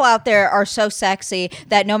some people out there are so sexy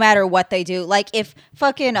that no matter what they do, if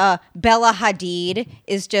fucking Bella Hadid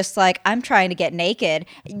is just I'm trying to get naked,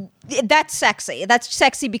 that's sexy. That's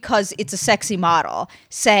sexy because it's a sexy model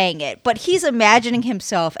saying it. But he's imagining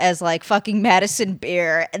himself as fucking Madison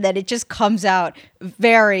Beer, and then it just comes out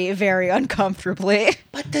very, very uncomfortably.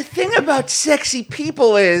 But the thing about sexy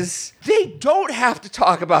people is they don't have to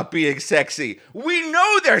talk about being sexy. We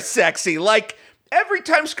know they're sexy. Every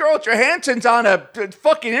time Scarlett Johansson's on a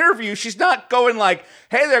fucking interview, she's not going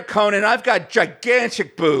hey there, Conan, I've got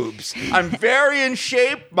gigantic boobs. I'm very in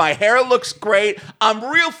shape. My hair looks great. I'm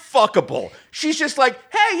real fuckable. She's just hey,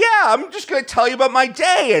 yeah, I'm just going to tell you about my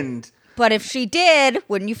day. But if she did,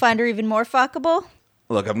 wouldn't you find her even more fuckable?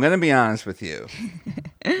 Look, I'm going to be honest with you.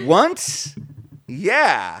 Once,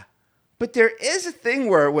 yeah. But there is a thing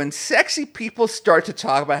where when sexy people start to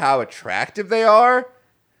talk about how attractive they are,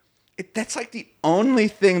 that's like the only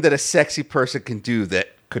thing that a sexy person can do that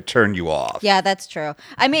could turn you off. Yeah, that's true.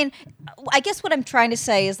 I mean, I guess what I'm trying to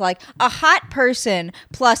say is like a hot person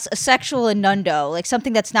plus a sexual innuendo, like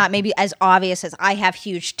something that's not maybe as obvious as I have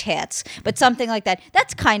huge tits, but something like that.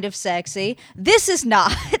 That's kind of sexy. This is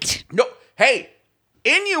not. No, hey,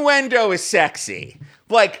 innuendo is sexy.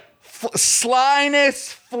 Like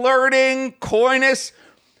slyness, flirting, coyness.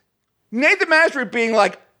 Nathen Masry being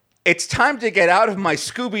like, it's time to get out of my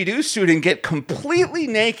Scooby-Doo suit and get completely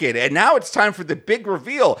naked. And now it's time for the big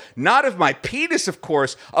reveal. Not of my penis, of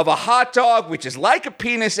course, of a hot dog, which is like a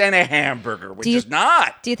penis, and a hamburger, which is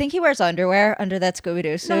not. Do you think he wears underwear under that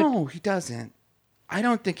Scooby-Doo suit? No, he doesn't. I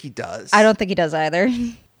don't think he does. I don't think he does either.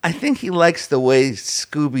 I think he likes the way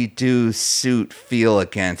Scooby-Doo suit feel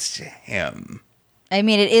against him. I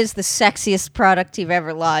mean, it is the sexiest product you've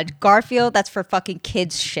ever launched. Garfield, that's for fucking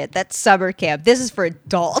kids shit. That's summer camp. This is for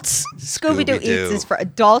adults. Scooby-Doo Eats is for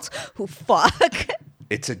adults who fuck.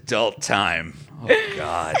 It's adult time. Oh,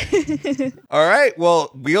 God. All right.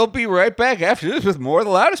 Well, we'll be right back after this with more of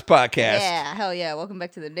the Loudest Podcast. Yeah, hell yeah. Welcome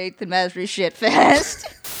back to the Nathen Masry Shit Fest.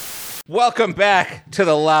 Welcome back to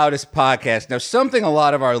the Loudest Podcast. Now, something a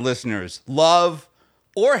lot of our listeners love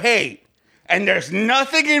or hate, and there's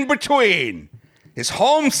nothing in between, is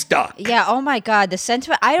Homestuck. Yeah, oh my God, the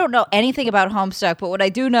sentiment. I don't know anything about Homestuck, but what I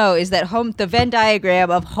do know is that the Venn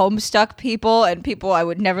diagram of Homestuck people and people I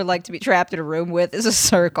would never like to be trapped in a room with is a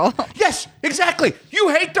circle. Yes, exactly. You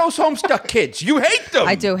hate those Homestuck kids. You hate them.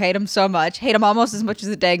 I do hate them so much. Hate them almost as much as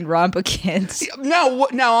the dang Rompa kids. Now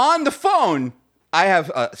on the phone, I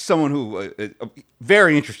have someone who, a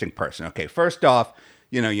very interesting person. Okay, first off,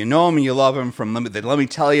 you know him and you love him from the Let Me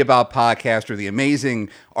Tell You About podcast or the amazing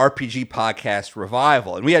RPG podcast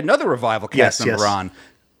Revival. And we had another Revival cast member on a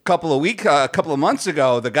couple of months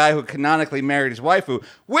ago, the guy who canonically married his wife, who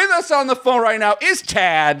with us on the phone right now is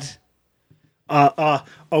Tad.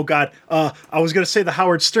 Oh God, I was going to say the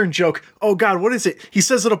Howard Stern joke. Oh God, what is it? He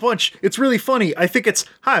says it a bunch. It's really funny. I think it's,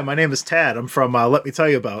 hi, my name is Tad. I'm from Let Me Tell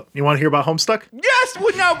You About. You want to hear about Homestuck? Yes,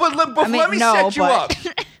 well, no, but let me set you up.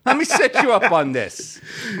 Let me set you up on this.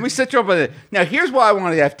 Now, here's why I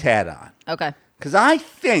wanted to have Tad on. Okay. Because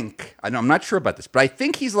I'm not sure about this, but I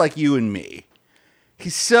think he's like you and me.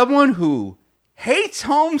 He's someone who hates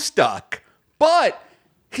Homestuck, but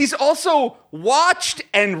he's also watched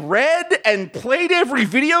and read and played every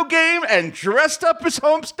video game and dressed up as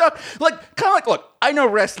Homestuck. Look, I know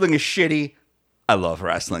wrestling is shitty. I love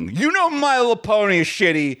wrestling. You know My Little Pony is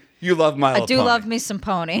shitty. You love My Little Pony. I do love me some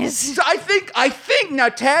ponies. So I think now,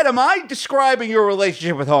 Tad, am I describing your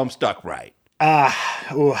relationship with Homestuck right?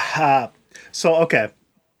 So, okay.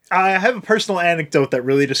 I have a personal anecdote that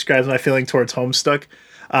really describes my feeling towards Homestuck.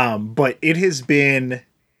 But it has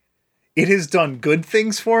done good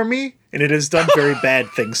things for me, and it has done very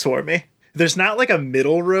bad things for me. There's not like a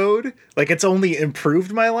middle road. Like, it's only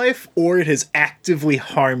improved my life, or it has actively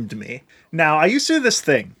harmed me. Now, I used to do this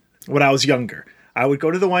thing when I was younger. I would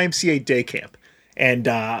go to the YMCA day camp, and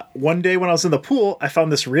one day when I was in the pool, I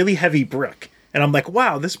found this really heavy brick. And I'm like,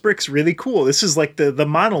 wow, this brick's really cool. This is like the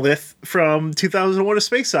monolith from 2001: A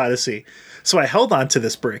Space Odyssey. So I held on to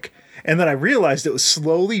this brick. And then I realized it was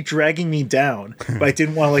slowly dragging me down, but I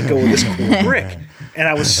didn't want to let go of this cool brick. And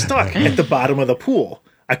I was stuck at the bottom of the pool.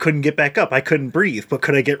 I couldn't get back up. I couldn't breathe. But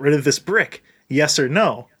could I get rid of this brick? Yes or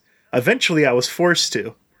no? Eventually, I was forced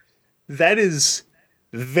to. That is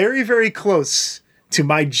very, very close to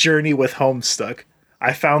my journey with Homestuck.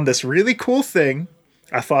 I found this really cool thing.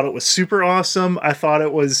 I thought it was super awesome. I thought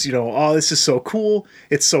it was, oh, this is so cool.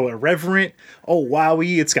 It's so irreverent. Oh,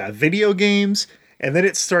 wowie, it's got video games. And then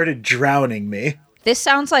it started drowning me. This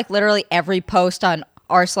sounds like literally every post on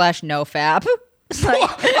r/nofap. It's like,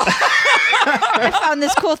 I found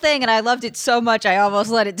this cool thing and I loved it so much I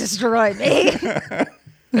almost let it destroy me.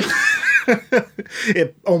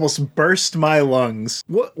 It almost burst my lungs.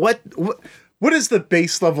 What is the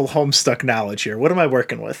base level Homestuck knowledge here? What am I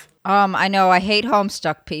working with? I know I hate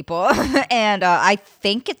Homestuck people, and I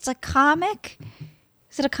think it's a comic.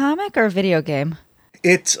 Is it a comic or a video game?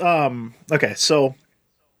 It's, okay, so,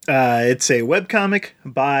 it's a webcomic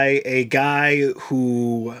by a guy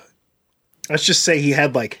who, let's just say he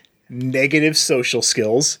had, like, negative social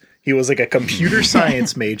skills. He was, like, a computer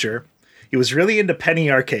science major. He was really into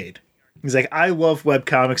Penny Arcade. He's like, I love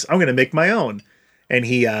webcomics. I'm going to make my own. And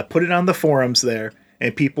he put it on the forums there,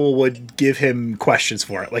 and people would give him questions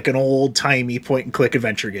for it, like an old-timey point-and-click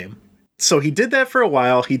adventure game. So he did that for a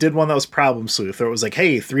while. He did one that was Problem Sleuth, where it was like,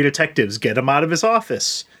 hey, 3 detectives, get him out of his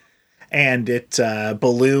office. And it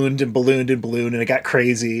ballooned and ballooned and ballooned, and it got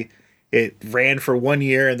crazy. It ran for 1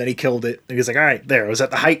 year, and then he killed it. And he's like, all right, there, it was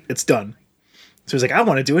at the height, it's done. So he's like, I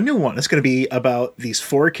want to do a new one. It's going to be about these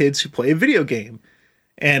 4 kids who play a video game.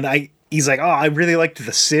 And he's like, oh, I really liked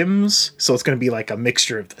The Sims. So it's going to be like a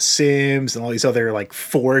mixture of The Sims and all these other like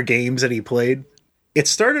 4 games that he played. It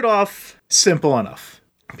started off simple enough.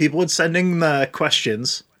 People would send in the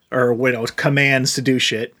questions or commands to do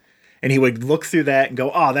shit. And he would look through that and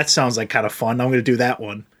go, oh, that sounds like kind of fun. I'm going to do that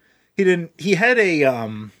one. He had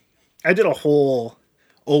I did a whole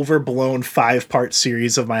overblown 5-part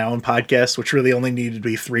series of my own podcast, which really only needed to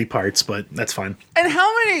be 3 parts, but that's fine. And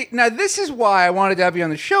how many? Now, this is why I wanted to have you on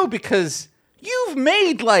the show, because you've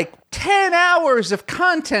made like 10 hours of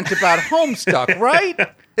content about Homestuck, right?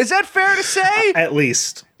 Is that fair to say? At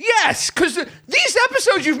least. Yes, because these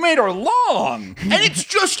episodes you've made are long, and it's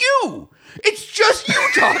just you. It's just you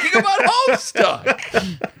talking about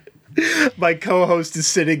Homestuck. My co-host is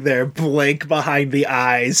sitting there, blank behind the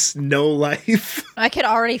eyes, no life. I can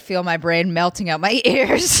already feel my brain melting out my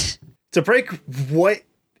ears. To break what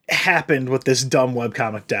happened with this dumb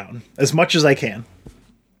webcomic down, as much as I can,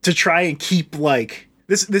 to try and keep, like...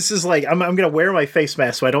 This is like, I'm going to wear my face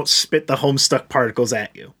mask so I don't spit the Homestuck particles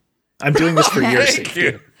at you. I'm doing this for your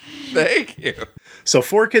safety. Thank you. So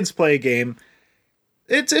 4 kids play a game.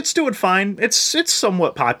 It's doing fine. It's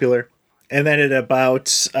somewhat popular. And then at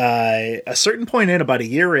about a certain point about a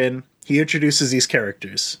year in, he introduces these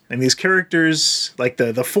characters. And these characters, like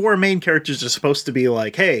the 4 main characters are supposed to be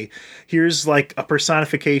like, hey, here's like a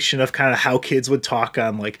personification of kind of how kids would talk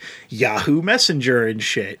on like Yahoo Messenger and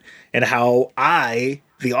shit. And how I,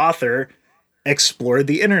 the author, explored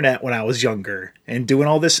the internet when I was younger. And doing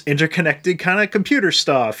all this interconnected kind of computer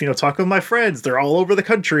stuff. Talking with my friends. They're all over the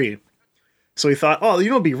country. So he thought,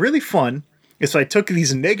 it'd be really fun if I took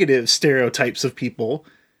these negative stereotypes of people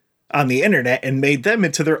on the internet and made them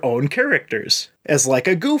into their own characters as like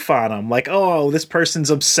a goof on them. Like, oh, this person's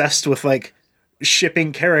obsessed with like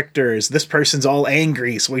shipping characters. This person's all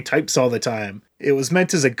angry, so he types all the time. It was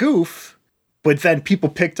meant as a goof, but then people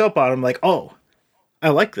picked up on him like, oh, I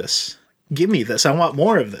like this. Give me this. I want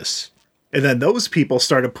more of this. And then those people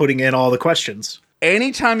started putting in all the questions.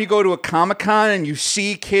 Anytime you go to a Comic-Con and you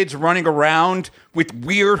see kids running around with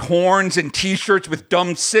weird horns and t-shirts with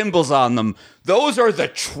dumb symbols on them, those are the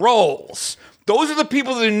trolls. Those are the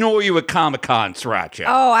people that annoy you at Comic-Con, Sriracha.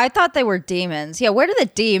 Oh, I thought they were demons. Yeah, where do the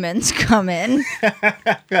demons come in?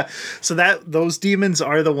 So those demons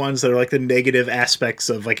are the ones that are like the negative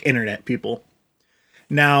aspects of like internet people.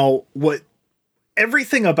 Now,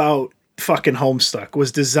 everything about fucking Homestuck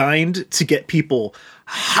was designed to get people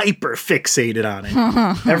hyper fixated on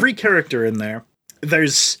it. Every character in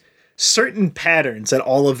there's certain patterns that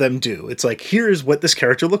all of them do. It's like, here's what this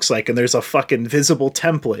character looks like, and there's a fucking visible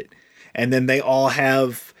template. And then they all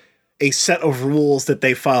have a set of rules that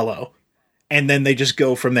they follow. And then they just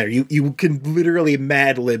go from there. You can literally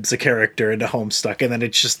Mad Libs a character into Homestuck, and then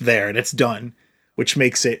it's just there, and it's done. Which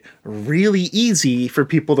makes it really easy for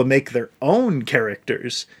people to make their own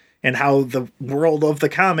characters, and how the world of the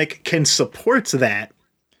comic can support that.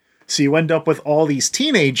 So you end up with all these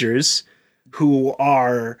teenagers who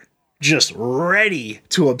are just ready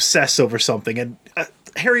to obsess over something. And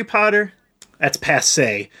Harry Potter, that's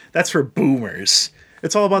passé. That's for boomers.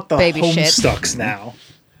 It's all about the Baby Homestucks now.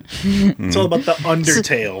 It's all about the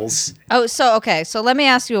Undertales. So let me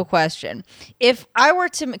ask you a question. If I were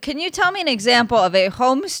to, can you tell me an example of a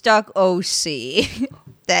Homestuck OC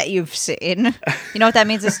that you've seen? You know what that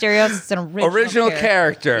means, Asterios? It's an original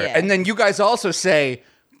character. Yeah. And then you guys also say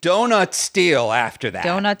donut steal after that.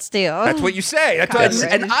 Donut steal. That's what you say. And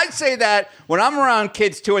I say that when I'm around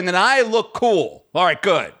kids too, and then I look cool. All right,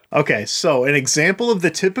 good. Okay, so an example of the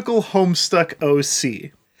typical Homestuck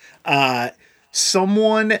OC.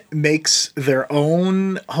 Someone makes their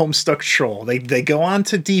own Homestuck troll. They go on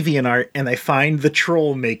to DeviantArt and they find the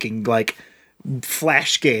troll making like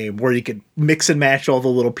flash game where you could mix and match all the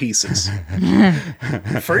little pieces.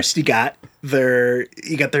 First, you got their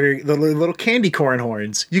little candy corn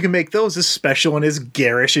horns. You can make those as special and as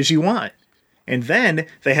garish as you want. And then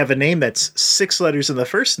they have a name that's 6 letters in the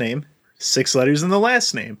first name, 6 letters in the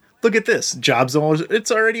last name. Look at this.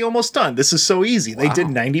 It's already almost done. This is so easy. Wow. They did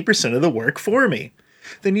 90% of the work for me.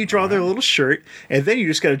 Then you draw their little shirt, and then you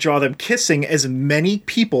just got to draw them kissing as many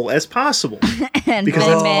people as possible. And because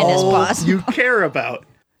many that's men as all possible. you care about.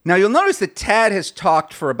 Now, you'll notice that Tad has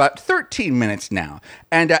talked for about 13 minutes now,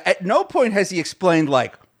 and at no point has he explained,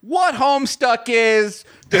 like, what Homestuck is,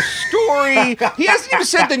 the story. He hasn't even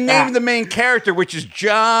said the name of the main character, which is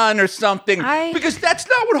John or something, because that's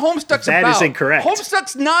not what Homestuck's about. That is incorrect.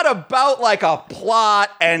 Homestuck's not about like a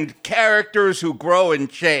plot and characters who grow and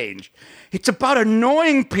change. It's about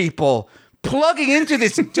annoying people plugging into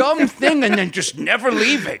this dumb thing and then just never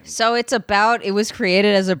leaving. So it was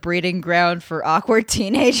created as a breeding ground for awkward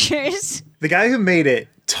teenagers. The guy who made it,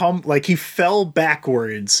 he fell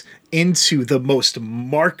backwards into the most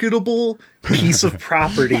marketable piece of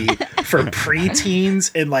property for preteens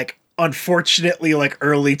and unfortunately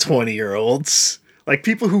early 20-year-olds. Like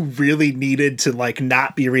people who really needed to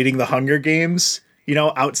not be reading the Hunger Games,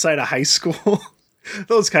 outside of high school.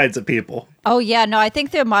 Those kinds of people. Oh, yeah. No, I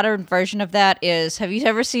think the modern version of that is, have you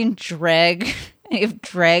ever seen Dreg? Any of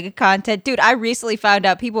Dreg content? Dude, I recently found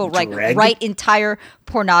out people write entire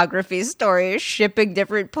pornography stories shipping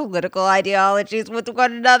different political ideologies with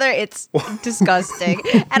one another. It's disgusting.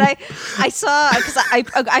 And I saw, because I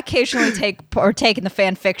occasionally partake in the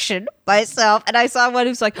fan fiction myself, and I saw one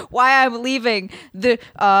who's like, why I'm leaving the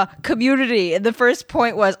community. And the first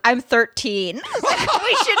point was, I'm 13. I was like,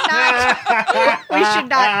 we should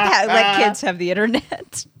not let kids have the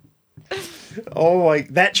internet. Oh,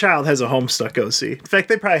 that child has a Homestuck OC. In fact,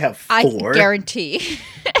 they probably have 4. I guarantee.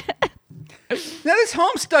 Now, this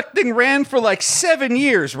Homestuck thing ran for 7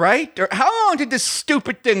 years, right? Or how long did this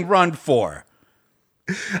stupid thing run for?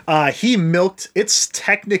 It's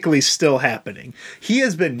technically still happening. He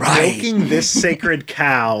has been milking this sacred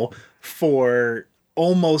cow for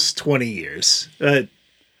almost 20 years. I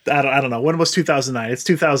don't know. When was 2009? It's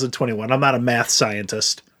 2021. I'm not a math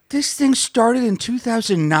scientist. This thing started in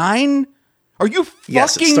 2009? Are you fucking kidding me?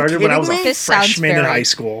 Yes, it started when I was a This freshman in high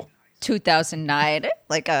school. 2009,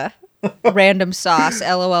 like a random sauce,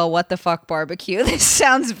 LOL, what the fuck barbecue. This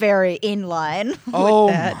sounds very in line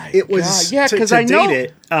with that. It was, yeah, because I know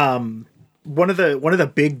it. One of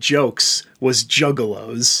the big jokes was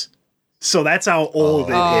juggalos. So that's how old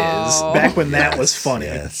it is. Back when that was funny.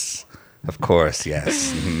 Yes. Of course,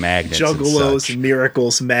 yes. Magnets. Juggalos,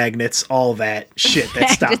 miracles, magnets, all that shit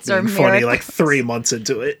that stopped being funny 3 months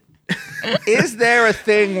into it. Is there a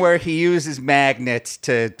thing where he uses magnets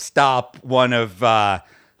to stop one of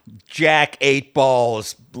Jack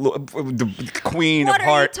 8-Ball's, the Queen of Heart? What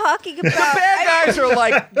are you talking about? The bad guys are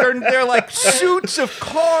they're like suits of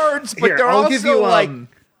cards, but they're I'll also give you,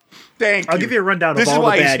 thank you. I'll give you a rundown of all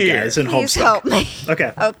the bad guys in Please Homestuck. help me.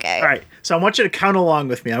 Okay. Okay. All right. So I want you to count along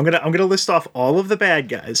with me. I'm gonna list off all of the bad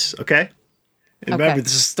guys. Okay. And remember,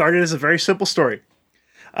 this started as a very simple story.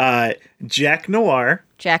 Jack Noir.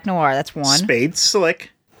 Jack Noir, that's 1. Spade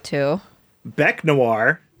Slick. 2. Beck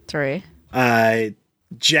Noir. 3.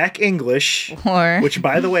 Jack English. 4. Which,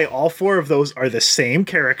 by the way, all 4 of those are the same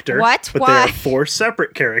character. What? But Why? they are 4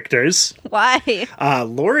 separate characters. Why?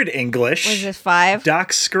 Lord English. Was it 5?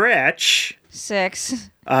 Doc Scratch.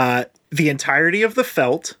 6. The entirety of the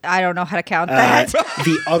felt. I don't know how to count that.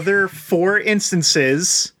 The other 4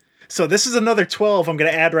 instances. So this is another 12 I'm going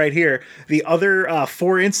to add right here. The other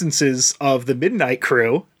 4 instances of the Midnight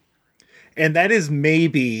Crew. And that is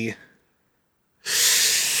maybe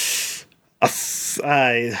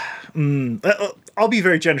I'll be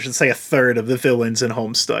very generous and say a third of the villains in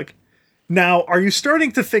Homestuck. Now, are you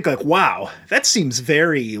starting to think wow, that seems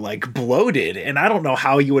very bloated, and I don't know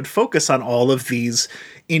how you would focus on all of these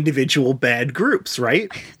individual bad groups, right?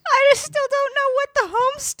 I just still don't know what the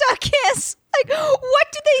Homestuck is. What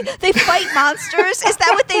do they fight monsters? Is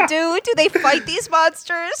that what they do? Do they fight these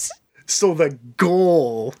monsters? So the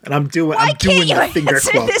goal, and I'm doing the finger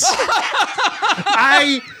quotes.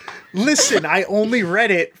 Listen, I only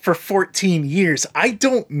read it for 14 years. I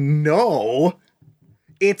don't know.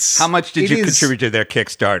 How much did you contribute to their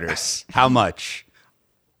Kickstarters? How much?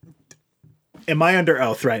 Am I under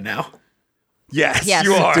oath right now? Yes.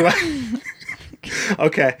 You are.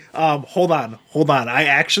 Okay. Hold on. I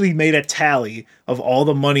actually made a tally of all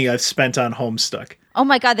the money I've spent on Homestuck. Oh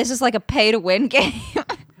my god, this is like a pay-to-win game.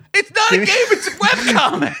 It's not a game, it's a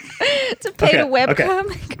webcomic. It's a pay-to-web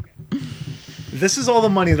comic. This is all the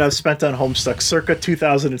money that I've spent on Homestuck circa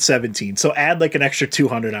 2017. So add an extra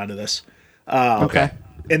 200 onto this. Okay.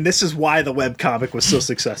 And this is why the webcomic was so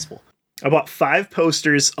successful. I bought 5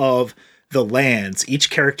 posters of the lands. Each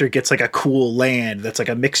character gets a cool land that's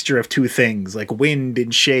a mixture of 2 things, wind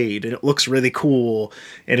and shade, and it looks really cool,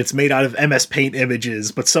 and it's made out of MS Paint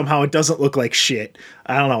images, but somehow it doesn't look like shit.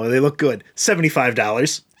 I don't know, they look good.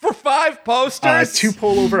 $75. For 5 posters? 2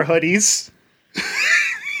 pullover hoodies.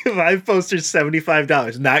 5 posters,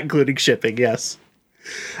 $75, not including shipping, yes.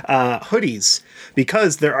 Hoodies,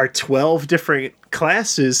 because there are 12 different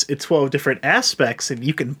classes and 12 different aspects, and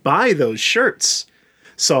you can buy those shirts.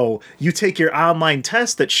 So you take your online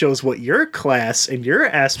test that shows what your class and your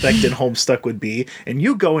aspect in Homestuck would be, and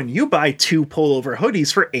you go and you buy 2 pullover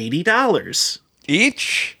hoodies for $80.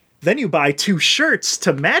 Each? Then you buy 2 shirts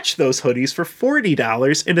to match those hoodies for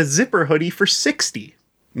 $40 and a zipper hoodie for $60.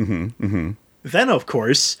 Then, of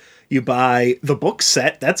course, you buy the book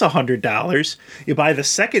set. That's $100. You buy the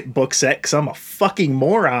second book set because I'm a fucking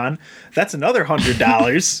moron. That's another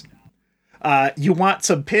 $100. You want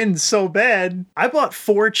some pins so bad. I bought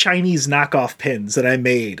 4 Chinese knockoff pins that I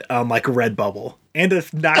made on like Redbubble and a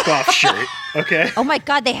knockoff shirt. Okay. Oh my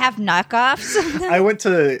God, they have knockoffs? I went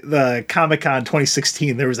to the Comic-Con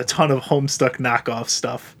 2016. There was a ton of Homestuck knockoff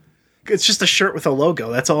stuff. It's just a shirt with a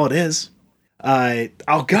logo. That's all it is. Oh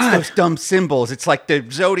God. It's those dumb symbols. It's like the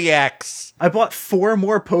Zodiacs. I bought 4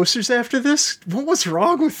 more posters after this. What was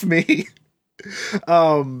wrong with me?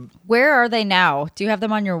 Where are they now? Do you have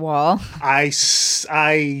them on your wall? I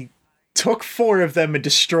took 4 of them and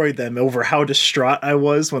destroyed them over how distraught I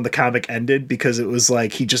was when the comic ended, because it was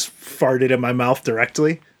like he just farted in my mouth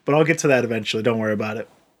directly. But I'll get to that eventually. Don't worry about it.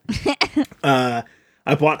 I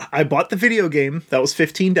bought the video game. That was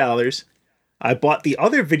 $15. I bought the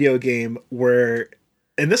other video game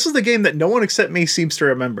and this is the game that no one except me seems to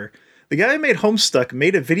remember. The guy who made Homestuck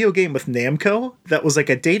made a video game with Namco that was like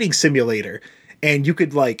a dating simulator, and you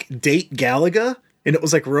could like date Galaga, and it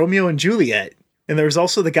was like Romeo and Juliet. And there was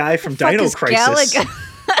also the guy from Dino Crisis.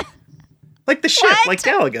 Galaga? Like the ship, like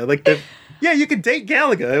Galaga. Yeah, you could date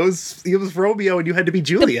Galaga. It was Romeo and you had to be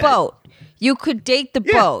Juliet. The boat. You could date the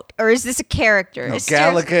boat, or is this a character? No,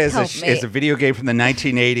 Galaga is a video game from the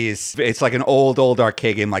 1980s. It's like an old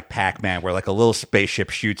arcade game like Pac-Man, where like a little spaceship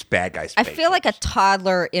shoots bad guys. I feel like a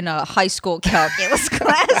toddler in a high school calculus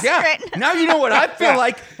class. Yeah, right now you know what I feel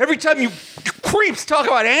like every time you creeps talk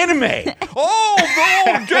about anime. Oh,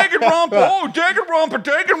 Danganronpa,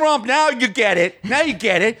 Danganronpa. Now you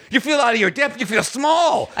get it. You feel out of your depth. You feel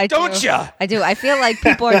small, don't you? I do. I feel like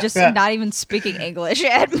people are just not even speaking English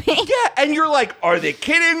at me. Yeah, and you're like, are they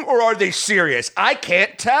kidding or are they serious? I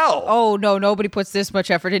can't tell. Oh, no, nobody puts this much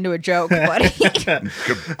effort into a joke, buddy.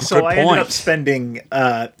 So I ended up spending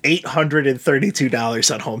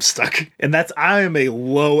 $832 on Homestuck. And I am a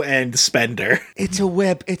low-end spender. It's a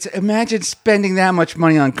whip. Imagine spending that much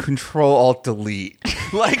money on Control-Alt-Delete.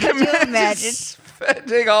 Like, imagine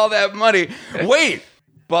spending all that money. Wait,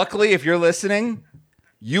 Buckley, if you're listening,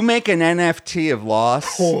 you make an NFT of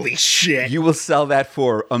Lost. Holy shit. You will sell that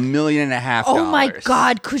for $1.5 million. Oh my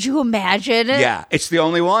God, could you imagine? Yeah, it's the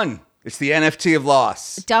only one. It's the NFT of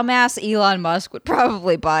Lost. Dumbass Elon Musk would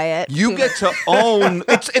probably buy it. You get to own.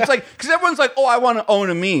 It's like, because everyone's like, oh, I want to own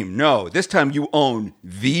a meme. No, this time you own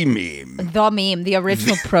the meme. The meme, the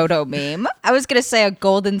original proto meme. I was going to say a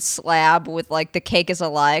golden slab with like the Cake is a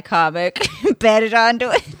Lie comic embedded onto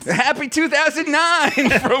it. Happy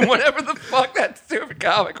 2009 from whatever the fuck that stupid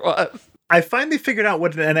comic was. I finally figured out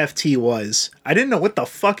what an NFT was. I didn't know what the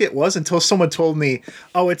fuck it was until someone told me,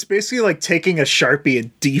 oh, it's basically like taking a Sharpie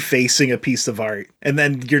and defacing a piece of art. And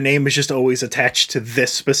then your name is just always attached to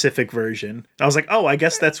this specific version. And I was like, oh, I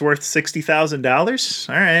guess that's worth $60,000?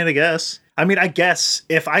 All right, I guess. I mean, I guess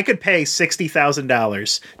if I could pay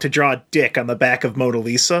 $60,000 to draw a dick on the back of Mona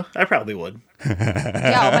Lisa, I probably would.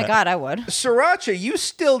 Yeah, oh my God, I would. Sriracha, you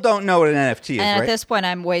still don't know what an NFT is, and right? At this point,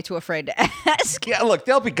 I'm way too afraid to ask. Yeah, look,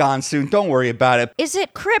 they'll be gone soon. Don't worry about it. Is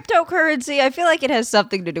it cryptocurrency? I feel like it has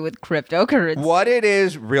something to do with cryptocurrency. What it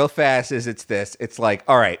is, real fast, is it's this. It's like,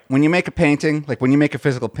 all right, when you make a painting, like when you make a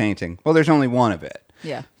physical painting, well, there's only one of it.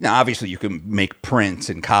 Yeah. Now, obviously, you can make prints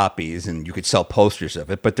and copies, and you could sell posters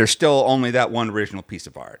of it, but there's still only that one original piece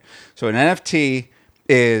of art. So an NFT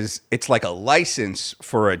it's like a license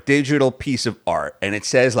for a digital piece of art, and it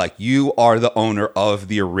says like you are the owner of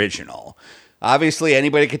the original. Obviously,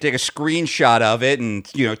 anybody could take a screenshot of it and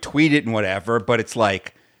tweet it and whatever, but it's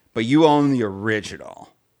like, but you own the original.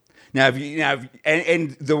 Now,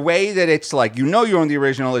 and the way that it's like, you own the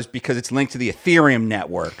original is because it's linked to the Ethereum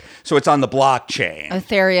network. So it's on the blockchain.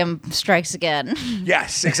 Ethereum strikes again.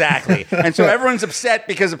 Yes, exactly. And so everyone's upset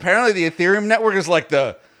because apparently the Ethereum network is like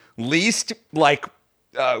the least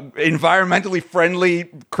environmentally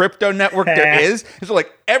friendly crypto network there is. So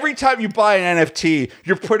like every time you buy an NFT,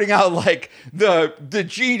 you're putting out like the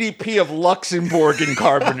GDP of Luxembourg in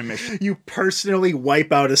carbon emissions. You personally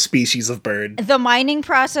wipe out a species of bird. The mining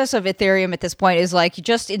process of Ethereum at this point is like, you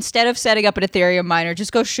just, instead of setting up an Ethereum miner,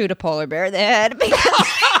 just go shoot a polar bear in the head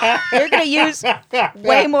because you're going to use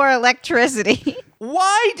way more electricity.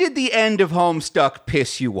 Why did the end of Homestuck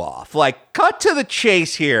piss you off? Like, cut to the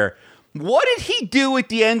chase here. What did he do at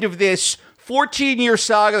the end of this 14-year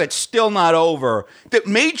saga that's still not over that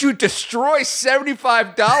made you destroy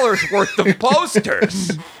 $75 worth of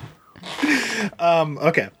posters.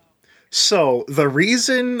 Okay. So the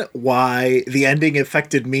reason why the ending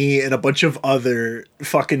affected me and a bunch of other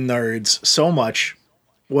fucking nerds so much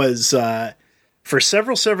was for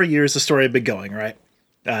several years the story had been going, right?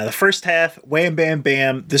 The first half, wham, bam,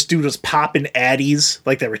 bam. This dude was popping addies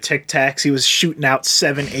like they were Tic Tacs. He was shooting out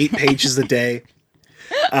 7-8 pages a day.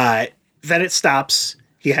 Then it stops.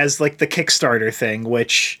 He has like the Kickstarter thing,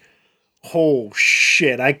 which, oh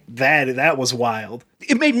shit, that was wild.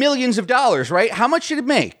 It made millions of dollars, right? How much did it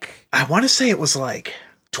make? I want to say it was like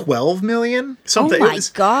 12 million. Something. Oh my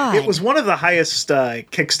God. It was one of the highest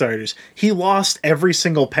Kickstarters. He lost every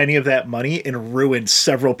single penny of that money and ruined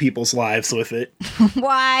several people's lives with it.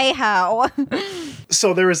 Why? How?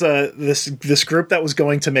 So there was this group that was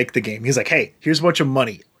going to make the game. He's like, hey, here's a bunch of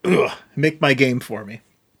money. Ugh, make my game for me.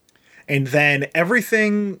 And then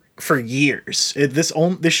everything for years, this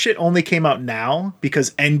shit only came out now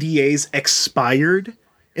because NDAs expired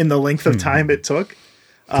in the length of time it took.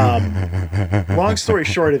 Long story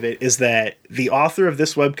short of it is that the author of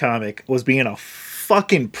this webcomic was being a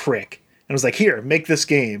fucking prick and was like, here, make this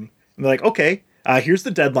game. And they're like, okay, here's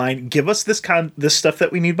the deadline. Give us this stuff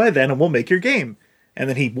that we need by then and we'll make your game. And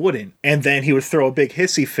then he wouldn't. And then he would throw a big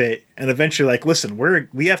hissy fit and eventually like, listen,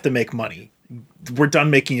 we have to make money. We're done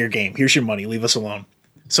making your game. Here's your money. Leave us alone.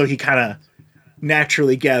 So he kind of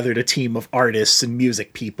naturally gathered a team of artists and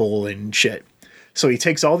music people and shit. So he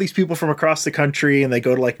takes all these people from across the country and they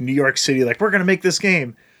go to like New York City, like, we're going to make this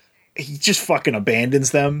game. He just fucking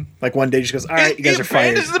abandons them. Like one day just goes, all right, you guys are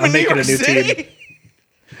fired. I'm making a new team.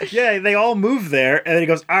 Yeah, they all move there. And then he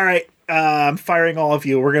goes, all right, I'm firing all of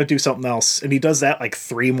you. We're going to do something else. And he does that like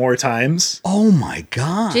 3 more times. Oh my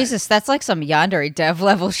God. Jesus, that's like some Yandere dev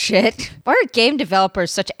level shit. Why are game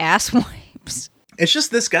developers such asswipes? It's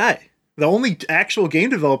just this guy. The only actual game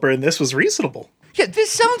developer in this was reasonable. Yeah,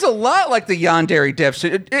 this sounds a lot like the Yandere dev.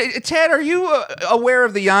 Ted, are you aware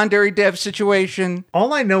of the Yandere dev situation?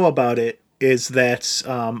 All I know about it is that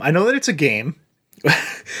I know that it's a game.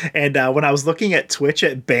 And when I was looking at Twitch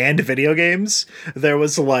at banned video games, there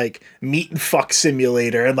was like Meat and Fuck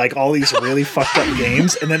Simulator and like all these really fucked up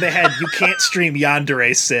games. And then they had You Can't Stream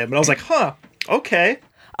Yandere Sim. And I was like, huh, okay.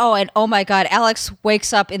 Oh, and oh my God, Alex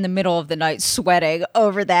wakes up in the middle of the night sweating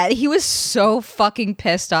over that. He was so fucking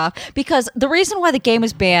pissed off because the reason why the game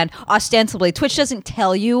is banned, ostensibly, Twitch doesn't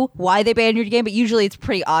tell you why they banned your game, but usually it's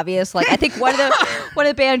pretty obvious. Like I think one of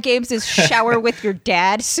the banned games is Shower with Your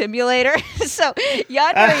Dad Simulator. So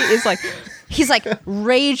Yandere is like, he's like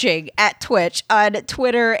raging at Twitch on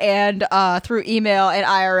Twitter and through email and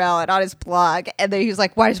IRL and on his blog. And then he was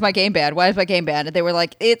like, why is my game banned? Why is my game banned? And they were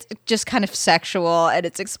like, it's just kind of sexual and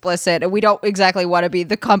it's explicit. And we don't exactly want to be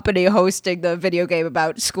the company hosting the video game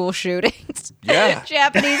about school shootings. Yeah.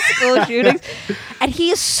 Japanese school shootings. And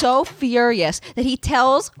he is so furious that he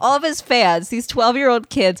tells all of his fans, these 12-year-old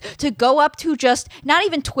kids, to go up to just not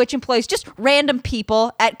even Twitch employees, just random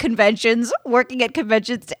people at conventions, working at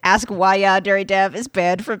conventions to ask why Yandere Dev is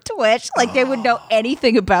banned from Twitch. Like they would know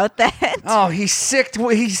anything about that. Oh, he sicked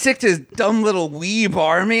his dumb little weeb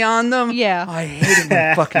army on them. Yeah. I hate it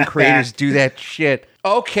when fucking creators do that shit.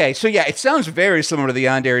 Okay, so yeah, it sounds very similar to the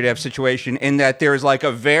Yandere Dev situation in that there's like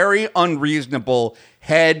a very unreasonable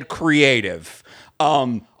head creative.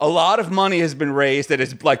 A lot of money has been raised that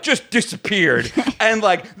has like just disappeared. And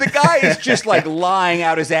like the guy is just like lying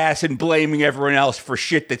out his ass and blaming everyone else for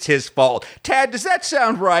shit that's his fault. Tad, does that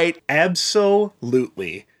sound right?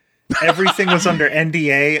 Absolutely. Everything was under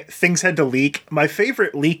NDA. Things had to leak. My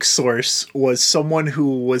favorite leak source was someone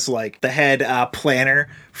who was like the head planner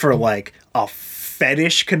for like a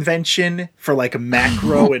fetish convention for like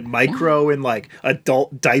macro and micro and like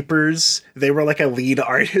adult diapers. They were like a lead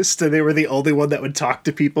artist and they were the only one that would talk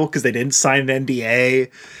to people because they didn't sign an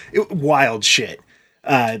NDA. Wild shit.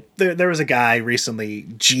 There was a guy recently,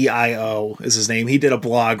 GIO is his name. He did a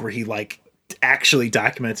blog where he like actually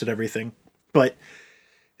documented everything. But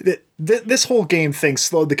this whole game thing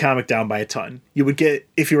slowed the comic down by a ton. You would get,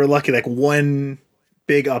 if you were lucky, like one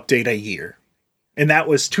big update a year. And that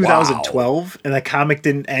was 2012, wow. And the comic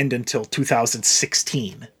didn't end until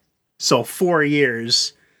 2016. So 4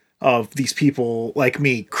 years of these people like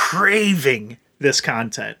me craving this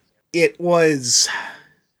content. It was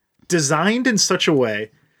designed in such a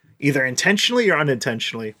way, either intentionally or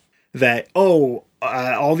unintentionally, that, all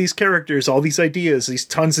these characters, all these ideas, these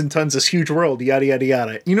tons and tons, this huge world, yada, yada,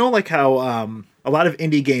 yada. You know, like how a lot of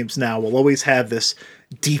indie games now will always have this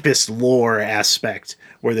deepest lore aspect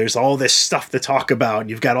where there's all this stuff to talk about and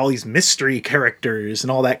you've got all these mystery characters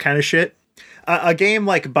and all that kind of shit. a game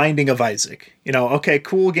like Binding of Isaac, okay,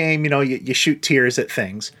 cool game, you shoot tears at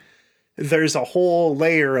things. There's a whole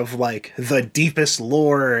layer of like the deepest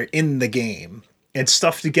lore in the game and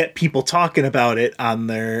stuff to get people talking about it on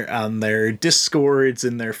their Discords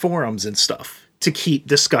and their forums and stuff to keep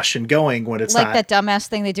discussion going when it's like not. That dumbass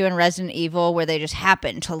thing they do in Resident Evil where they just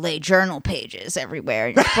happen to lay journal pages everywhere.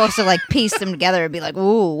 And you're supposed to like piece them together and be like,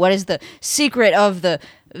 ooh, what is the secret of the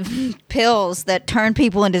pills that turn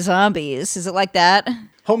people into zombies? Is it like that?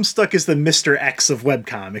 Homestuck is the Mr. X of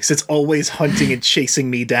webcomics. It's always hunting and chasing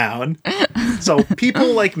me down. So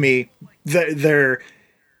people like me, they're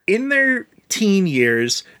in their teen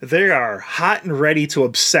years, they are hot and ready to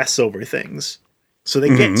obsess over things. So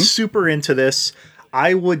they get super into this.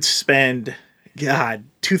 I would spend,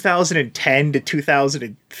 2010 to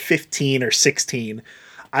 2015 or 16,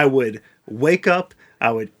 I would wake up,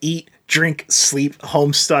 I would eat, drink, sleep,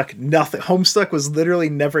 Homestuck, nothing. Homestuck was literally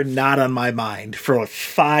never not on my mind for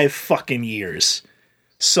 5 fucking years.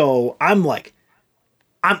 So I'm like,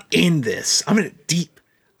 I'm in this. I'm in it deep.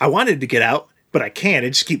 I wanted to get out, but I can't.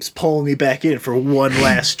 It just keeps pulling me back in for one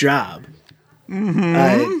last job.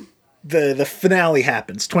 The finale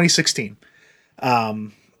happens, 2016.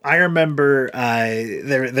 I remember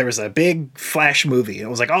there was a big Flash movie. And it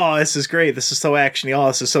was like, oh, this is great. This is so actiony. Oh,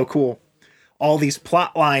 this is so cool. All these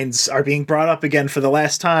plot lines are being brought up again for the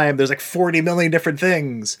last time. There's like 40 million different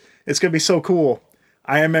things. It's going to be so cool.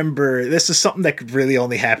 I remember this is something that could really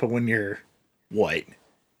only happen when you're,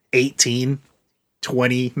 18,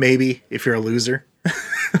 20 maybe, if you're a loser.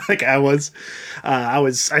 Like I was.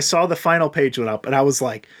 I saw the final page went up and I was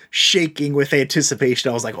like shaking with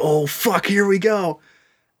anticipation. I was like, oh, fuck, here we go.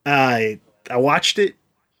 I watched it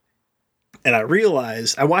and I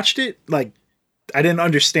realized I watched it like I didn't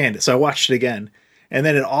understand it. So I watched it again. And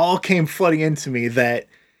then it all came flooding into me that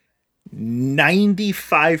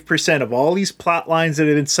 95% of all these plot lines that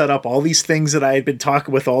had been set up, all these things that I had been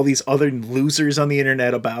talking with all these other losers on the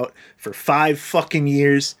internet about for 5 fucking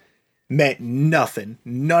years meant nothing.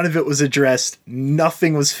 None of it was addressed.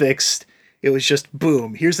 Nothing was fixed. It was just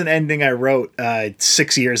boom. Here's an ending I wrote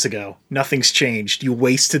 6 years ago. Nothing's changed. You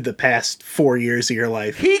wasted the past 4 years of your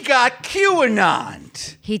life. He got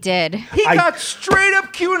QAnon. He did. He got straight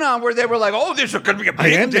up QAnon where they were like, oh, there's going to be a big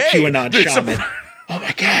day. I am the QAnon shaman. Oh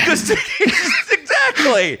my God.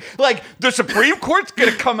 Exactly. Like, the Supreme Court's going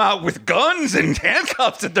to come out with guns and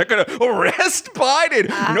handcuffs and they're going to arrest Biden.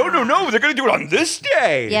 No. They're going to do it on this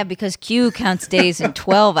day. Yeah, because Q counts days in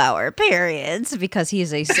 12-hour periods because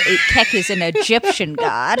Kek is an Egyptian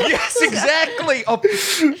god. Yes, exactly.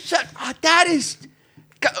 That is...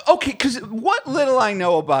 Okay, because what little I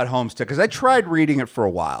know about Homestuck, because I tried reading it for a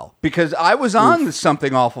while, because I was on the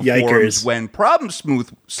Something Awful forums when Problem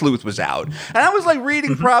Sleuth was out, and I was like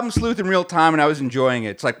reading Problem Sleuth in real time, and I was enjoying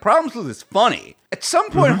it. It's like, Problem Sleuth is funny. At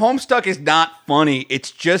some point, Homestuck is not funny.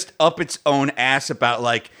 It's just up its own ass about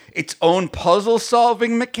like its own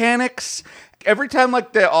puzzle-solving mechanics. Every time,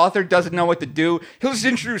 like, the author doesn't know what to do, he'll just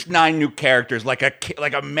introduce 9 new characters, like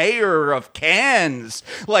a mayor of Cannes,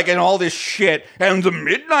 like, and all this shit, and the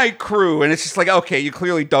Midnight Crew, and it's just like, okay, you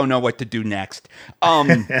clearly don't know what to do next.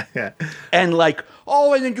 And like,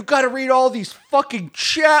 oh, and then you gotta read all these fucking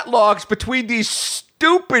chat logs between these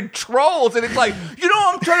stupid trolls, and it's like,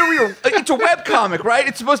 I'm trying to read it's a webcomic, right?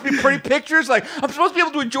 It's supposed to be pretty pictures, like, I'm supposed to be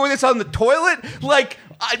able to enjoy this on the toilet, like,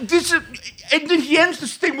 this is, and then he ends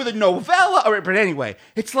this thing with a novella. All right, but anyway,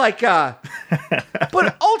 it's like,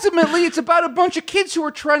 but ultimately, it's about a bunch of kids who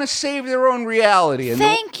are trying to save their own reality. And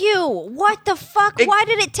Thank you. What the fuck? Why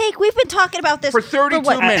did it take? We've been talking about this for 32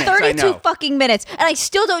 minutes. 32 fucking minutes, and I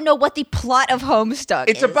still don't know what the plot of Homestuck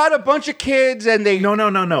is. It's about a bunch of kids, and they.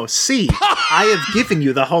 No. See, I have given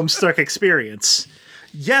you the Homestuck experience.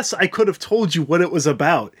 Yes, I could have told you what it was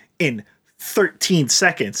about in 13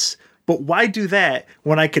 seconds. But why do that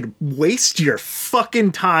when I could waste your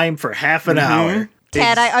fucking time for half an hour?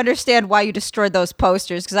 Ted, I understand why you destroyed those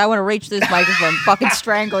posters, because I want to reach this microphone and fucking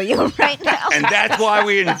strangle you right now. And that's why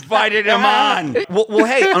we invited him on. Well,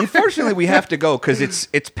 hey, unfortunately, we have to go, because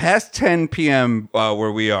it's past 10 p.m. Where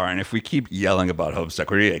we are, and if we keep yelling about Homestuck,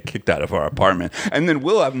 we're going to get kicked out of our apartment, and then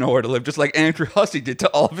we'll have nowhere to live, just like Andrew Hussie did to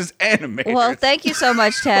all of his animators. Well, thank you so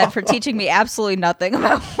much, Ted, for teaching me absolutely nothing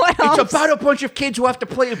about what It's about a bunch of kids who have to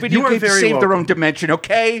play a video game to save their own dimension,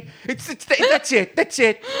 okay? That's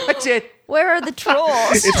it. Where are the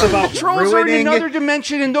trolls? It's about the trolls are in another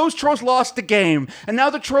dimension, and those trolls lost the game. And now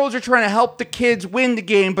the trolls are trying to help the kids win the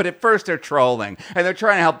game, but at first they're trolling. And they're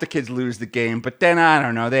trying to help the kids lose the game, but then, I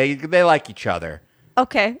don't know, they like each other.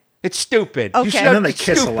 Okay. It's stupid. Okay. And then they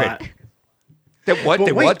kiss a lot. They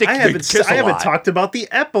I haven't talked about the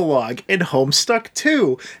epilogue in Homestuck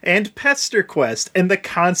 2 and Pester Quest and the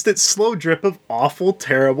constant slow drip of awful,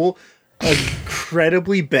 terrible,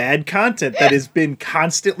 incredibly bad content that has been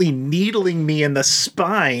constantly needling me in the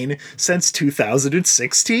spine since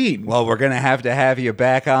 2016. Well, we're going to have you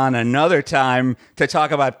back on another time to talk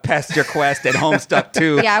about Pester Quest and Homestuck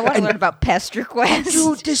 2. Yeah, I want to learn about Pester Quest.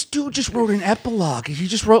 Dude, this dude just wrote an epilogue. He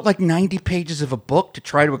just wrote like 90 pages of a book to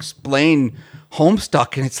try to explain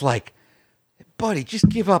Homestuck, and it's like, buddy, just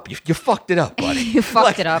give up. You fucked it up, buddy. You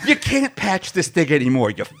fucked it up. You can't patch this thing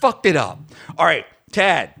anymore. You fucked it up. All right,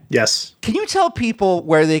 Tad. Yes. Can you tell people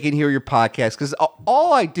where they can hear your podcast? Because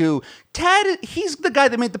all I do, Tad, he's the guy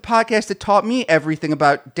that made the podcast that taught me everything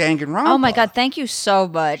about Danganronpa. Oh my God, thank you so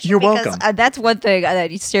much. You're welcome. That's one thing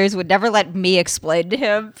that Steers would never let me explain to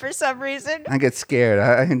him for some reason. I get scared.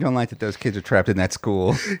 I don't like that those kids are trapped in that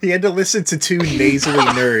school. He had to listen to two nasally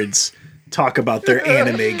nerds talk about their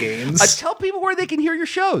anime games. Tell people where they can hear your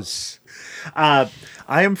shows. I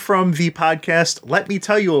am from the podcast Let Me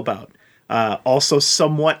Tell You About. Also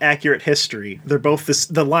somewhat accurate history. They're both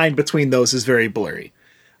the line between those is very blurry.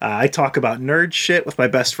 I talk about nerd shit with my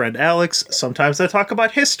best friend Alex. Sometimes I talk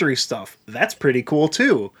about history stuff. That's pretty cool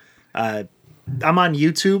too. I'm on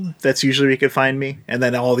YouTube. That's usually where you can find me. And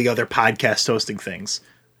then all the other podcast hosting things.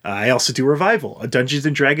 I also do Revival, a Dungeons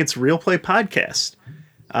 & Dragons real play podcast.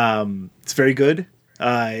 It's very good.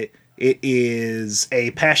 It is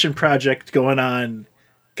a passion project going on,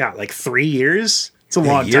 like 3 years. It's a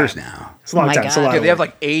long years time. now. It's a long time. It's a lot. They have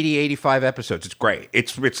like 80, 85 episodes. It's great.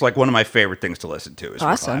 It's like one of my favorite things to listen to. Is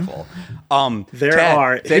awesome.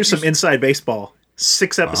 Revival. Here's some inside baseball.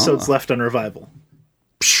 6 episodes left on Revival.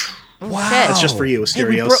 Wow. That's just for you,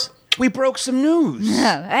 Asterios. Hey, we broke some news.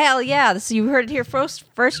 Yeah, hell yeah. You heard it here first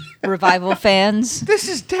Revival fans.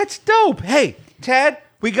 That's dope. Hey, Tad,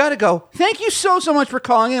 we got to go. Thank you so much for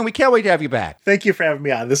calling in. We can't wait to have you back. Thank you for having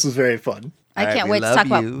me on. This was very fun. I can't wait to talk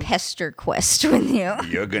about Pester Quest with you.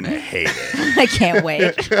 You're going to hate it. I can't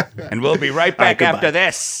wait. And we'll be right back after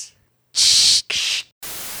this.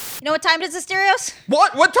 You know what time it is, Asterios?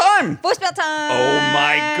 What time? Voicemail time. Oh,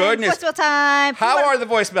 my goodness. Voicemail time. How are the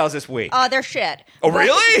voicemails this week? They're shit. Oh,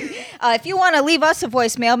 really? If you want to leave us a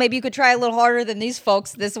voicemail, maybe you could try a little harder than these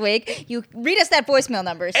folks this week. You read us that voicemail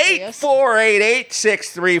number, Asterios.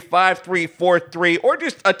 848-863-5343, or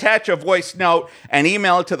just attach a voice note and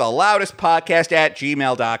email it to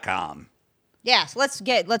theloudestpodcast@gmail.com. Yeah, so let's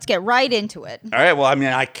get right into it. All right, well, I mean,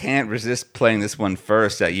 I can't resist playing this one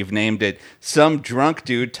first. You've named it Some Drunk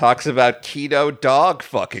Dude Talks About Keto Dog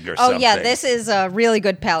Fucking or something. Oh, yeah, this is a really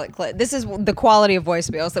good palate clip. This is the quality of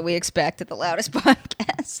voicemails that we expect at the Loudest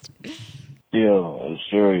Podcast. Yeah,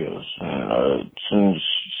 serious. Since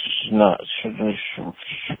not...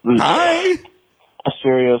 Hi!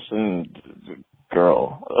 Serious and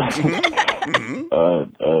girl. Mm-hmm. I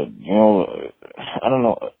don't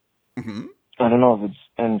know. Mm-hmm. I don't know if it's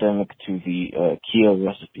endemic to the keto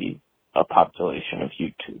recipe population of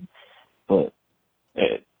YouTube, but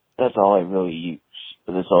that's all I really use.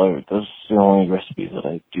 Those are the only recipes that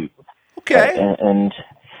I do. Okay. And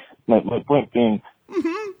my point being,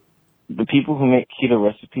 the people who make keto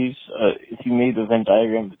recipes, if you made a Venn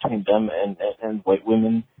diagram between them and white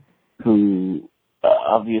women who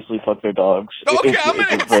obviously fuck their dogs. Okay, I'm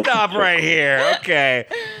going to stop right here. Okay.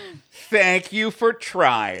 Thank you for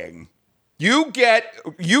trying. You get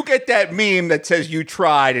that meme that says you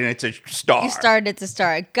tried and it's a star. You started it to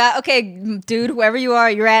start. Okay, dude, whoever you are,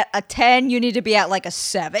 you're at a 10. You need to be at like a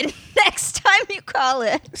 7 next time you call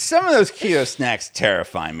it. Some of those keto snacks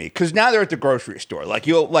terrify me because now they're at the grocery store.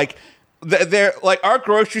 They're like our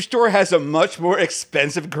grocery store has a much more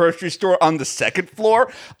expensive grocery store on the second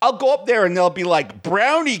floor. I'll go up there and they'll be like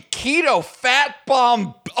brownie keto fat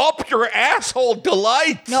bomb up your asshole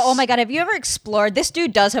delights. No, oh my God, have you ever explored? This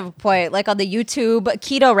dude does have a point. Like on the YouTube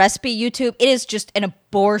keto recipe YouTube, it is just an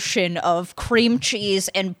abortion of cream cheese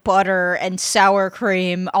and butter and sour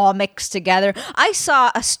cream all mixed together. I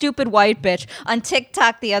saw a stupid white bitch on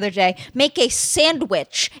TikTok the other day make a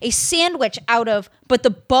sandwich out of, but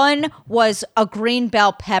the bun was a green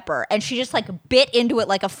bell pepper, and she just like bit into it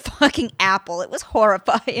like a fucking apple. It was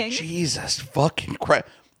horrifying. Jesus fucking Christ.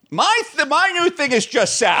 My new thing is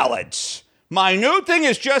just salads. My new thing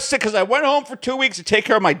is just because I went home for 2 weeks to take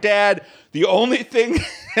care of my dad. The only thing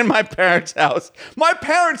in my parents' house, my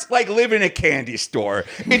parents live in a candy store.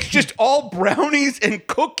 It's just all brownies and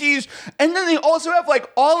cookies, and then they also have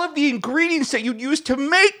all of the ingredients that you'd use to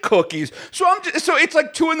make cookies. So it's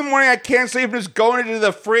like 2 a.m. I can't sleep. I'm just going into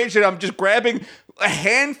the fridge and I'm just grabbing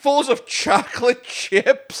handfuls of chocolate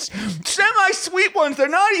chips, semi-sweet ones. They're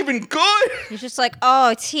not even good. You're just like,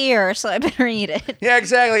 oh, it's here, so I better eat it. Yeah,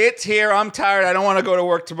 exactly. It's here. I'm tired. I don't want to go to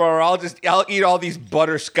work tomorrow. I'll eat all these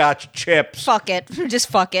butterscotch chips. Fuck it. Just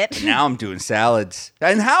fuck it. Now I'm doing salads.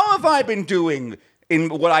 And how have I been doing in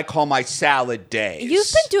what I call my salad days? You've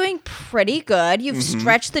been doing pretty good. You've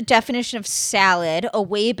stretched the definition of salad a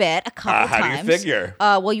wee bit a couple times. How do you figure?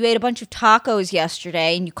 Well, you ate a bunch of tacos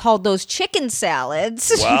yesterday, and you called those chicken salads.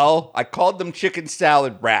 Well, I called them chicken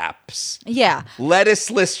salad wraps. Yeah.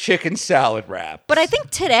 Lettuceless chicken salad wraps. But I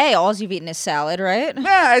think today all you've eaten is salad, right?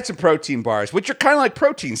 Yeah, it's some protein bars, which are kind of like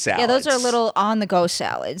protein salads. Yeah, those are little on-the-go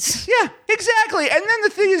salads. Yeah, exactly. And then the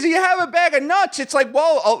thing is, you have a bag of nuts. It's like,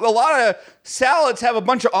 well, a lot of salads have a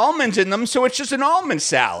bunch of almonds in them, so it's just an almond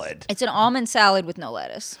salad. It's an almond salad with no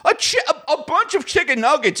lettuce. A bunch of chicken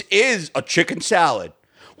nuggets is a chicken salad.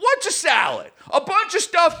 What's a salad? A bunch of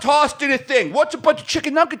stuff tossed in a thing. What's a bunch of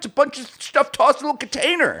chicken nuggets? A bunch of stuff tossed in a little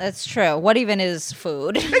container. That's true. What even is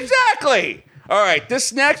food? Exactly. All right,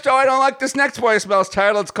 this next, I don't like this next voicemail's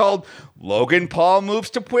title. It's called Logan Paul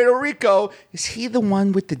Moves to Puerto Rico. Is he the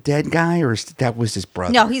one with the dead guy, or that was his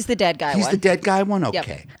brother? No, he's the dead guy He's the dead guy one?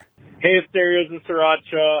 Okay. Yep. Hey, Asterios and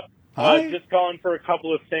Sriracha. Just calling for a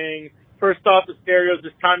couple of things. First off, Asterios,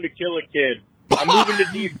 it's time to kill a kid. I'm moving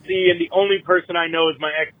to D.C., and the only person I know is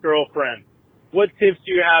my ex-girlfriend. What tips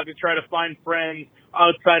do you have to try to find friends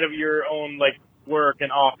outside of your own, work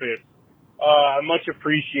and office? Much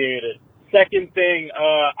appreciated. Second thing,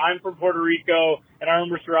 I'm from Puerto Rico, and I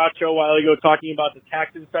remember Sriracha a while ago talking about the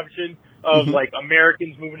tax inception of,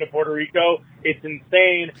 Americans moving to Puerto Rico. It's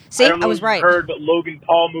insane. See, I don't know I was if you right. heard, but Logan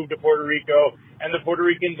Paul moved to Puerto Rico, and the Puerto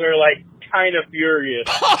Ricans are, kind of furious.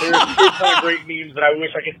 There's a ton of great memes that I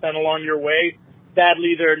wish I could send along your way.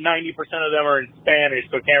 Sadly, 90% of them are in Spanish,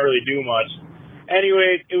 so can't really do much.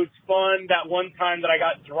 Anyways, it was fun. That one time that I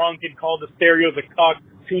got drunk and called the Stereos a cuck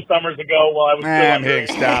 2 summers ago while I was still I'm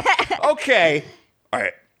hitting stop. Okay. All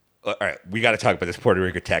right. We got to talk about this Puerto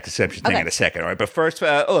Rico tax exemption thing in a second. All right. But first,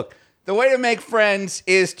 look, the way to make friends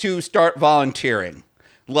is to start volunteering.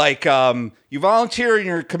 You volunteer in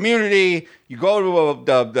your community, you go to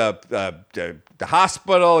the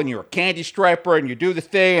hospital, and you're a candy striper, and you do the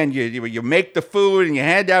thing, and you make the food, and you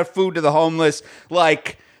hand out food to the homeless.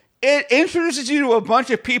 It introduces you to a bunch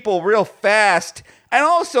of people real fast. And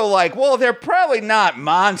also, they're probably not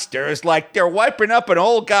monsters. They're wiping up an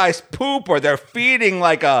old guy's poop, or they're feeding,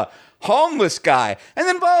 a homeless guy. And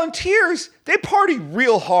then volunteers, they party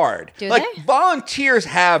real hard. Do they? Volunteers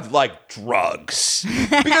have, drugs.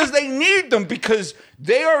 Because they need them, because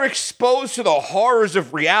they are exposed to the horrors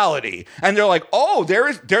of reality. And they're like, oh,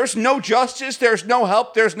 there's no justice, there's no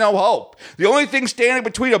help, there's no hope. The only thing standing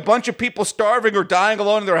between a bunch of people starving or dying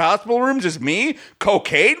alone in their hospital rooms is me.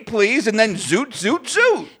 Cocaine, please. And then zoot, zoot,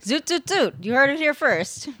 zoot. Zoot, zoot, zoot. You heard it here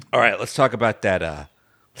first. All right, let's talk about that.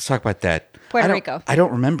 Puerto Rico. I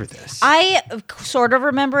don't remember this. I sort of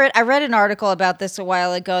remember it. I read an article about this a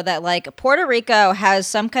while ago that Puerto Rico has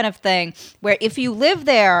some kind of thing where if you live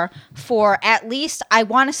there for at least, I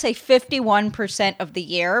want to say 51% of the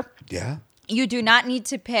year. Yeah. You do not need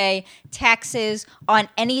to pay taxes on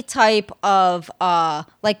any type of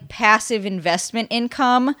passive investment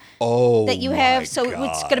income that you have. So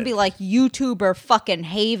it's going to be like YouTuber fucking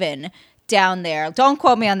haven down there. Don't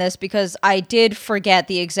quote me on this because I did forget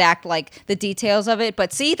the exact the details of it.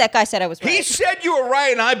 But see, that guy said I was right. He said you were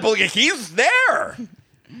right, and I believe he's there.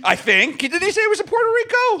 I think. Did he say he was in Puerto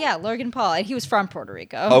Rico? Yeah, Logan Paul, and he was from Puerto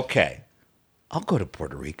Rico. Okay. I'll go to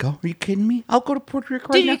Puerto Rico. Are you kidding me? I'll go to Puerto Rico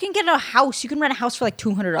right now. Dude, you can get a house. You can rent a house for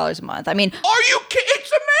 $200 a month. I mean... Are you kidding?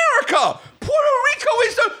 It's America! Puerto Rico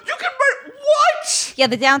is you can rent... What? Yeah,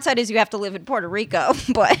 the downside is you have to live in Puerto Rico,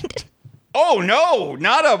 but... Oh, no,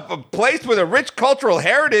 not a place with a rich cultural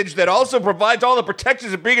heritage that also provides all the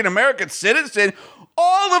protections of being an American citizen.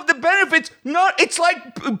 All of the benefits, it's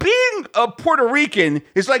like being a Puerto Rican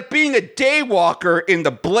is like being a daywalker in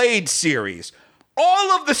the Blade series.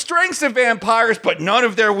 All of the strengths of vampires, but none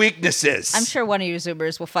of their weaknesses. I'm sure one of you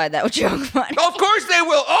Zoomers will find that joke funny. Of course they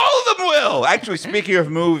will. All of them will. Actually, speaking of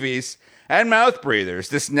movies and mouth breathers,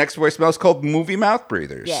 this next voicemail is called Movie Mouth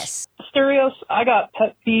Breathers. Yes. Stereos, I got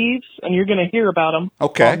pet peeves, and you're going to hear about them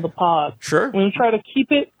on the pod. Sure. I'm going to try to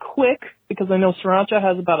keep it quick, because I know Sriracha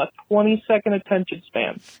has about a 20-second attention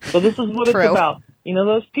span. So this is what it's about. You know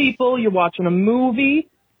those people, you're watching a movie,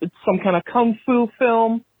 it's some kind of kung fu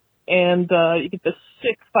film, and you get this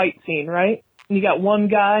sick fight scene, right? And you got one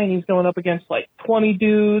guy, and he's going up against 20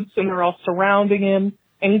 dudes, and they're all surrounding him,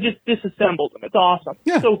 and he just disassembles them. It's awesome.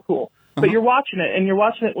 Yeah. So cool. But you're watching it, and you're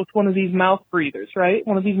watching it with one of these mouth breathers, right?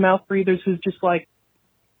 One of these mouth breathers who's just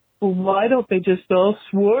well, why don't they just all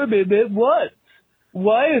swarm him at once?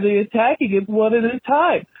 Why are they attacking him one at a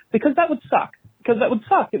time? Because that would suck.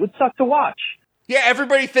 It would suck to watch. Yeah,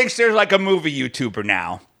 everybody thinks there's like a movie YouTuber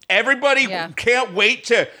now. Everybody can't wait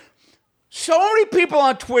to... So many people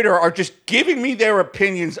on Twitter are just giving me their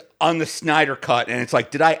opinions on the Snyder Cut. And it's like,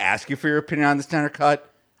 did I ask you for your opinion on the Snyder Cut?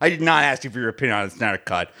 I did not ask you for your opinion on the Snyder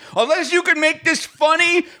Cut. Unless you can make this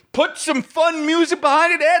funny, put some fun music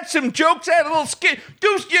behind it, add some jokes, add a little skit.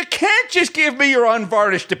 Dude, you can't just give me your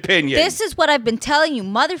unvarnished opinion. This is what I've been telling you,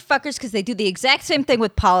 motherfuckers, because they do the exact same thing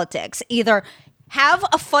with politics. Either have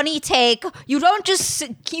a funny take. You don't just...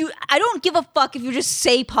 I don't give a fuck if you just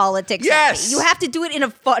say politics. Yes. You have to do it in a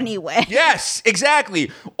funny way. Yes,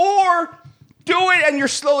 exactly. Or do it and you're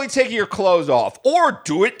slowly taking your clothes off. Or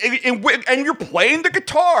do it and you're playing the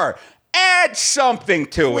guitar. Add something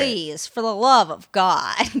to it. Please, for the love of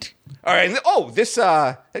God. All right. This,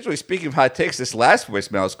 actually, speaking of hot takes, this last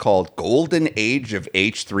voicemail is called Golden Age of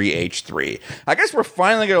H3H3. I guess we're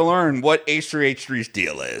finally going to learn what H3H3's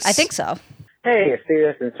deal is. I think so. Hey,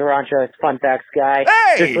 Asterios and Sriracha, it's Fun Facts Guy.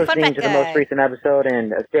 Hey! Just listening to the most recent episode,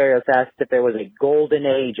 and Asterios asked if there was a golden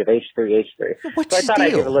age of H3H3. What's so I thought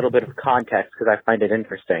I'd give a little bit of context because I find it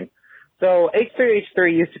interesting. So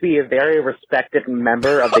H3H3 used to be a very respected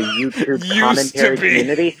member of the YouTube commentary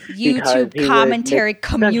community. YouTube commentary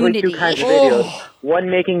community. Two kinds of videos.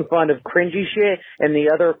 One making fun of cringy shit, and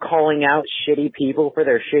the other calling out shitty people for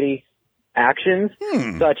their shitty actions,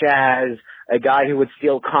 such as a guy who would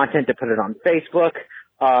steal content to put it on Facebook,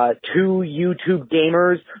 two YouTube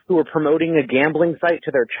gamers who were promoting a gambling site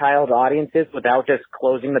to their child audiences without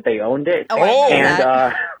disclosing that they owned it,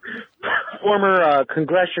 and former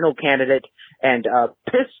congressional candidate and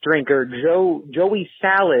piss drinker Joey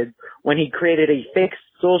Salad when he created a fake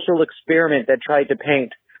social experiment that tried to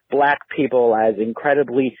paint black people as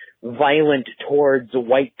incredibly violent towards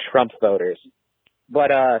white Trump voters.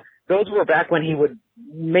 But those were back when he would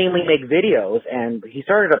mainly make videos, and he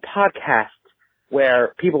started a podcast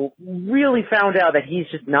where people really found out that he's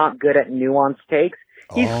just not good at nuanced takes.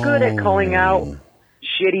 He's good at calling out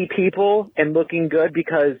shitty people and looking good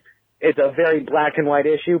because it's a very black and white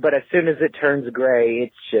issue, but as soon as it turns gray,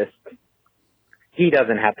 it's just, he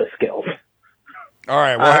doesn't have the skills. All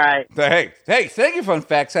right. Well, all right. Hey, thank you, Fun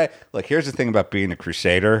Facts. Look, here's the thing about being a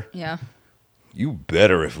crusader. Yeah. You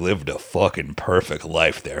better have lived a fucking perfect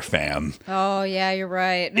life there, fam. Oh, yeah, you're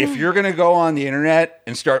right. If you're going to go on the internet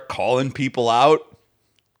and start calling people out,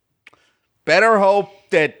 better hope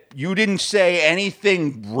that you didn't say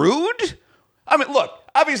anything rude. I mean, look,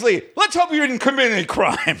 obviously, let's hope you didn't commit any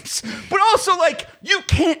crimes. But also, like, you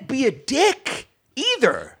can't be a dick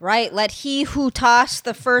either. Right, let he who tossed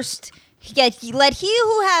the first... let he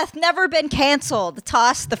who hath never been canceled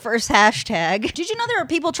toss the first hashtag. Did you know there are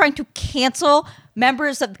people trying to cancel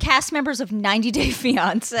cast members of 90 Day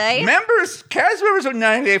Fiancé? Cast members of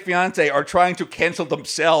 90 Day Fiancé are trying to cancel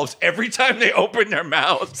themselves every time they open their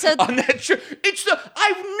mouths on that show.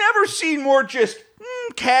 I've never seen more just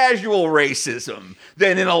casual racism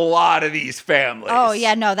than in a lot of these families. Oh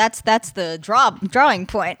yeah, no, that's the drawing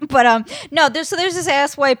point. But no, there's this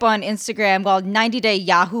asswipe on Instagram called 90 Day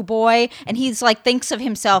Yahoo Boy, and he's like thinks of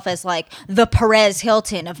himself as like the Perez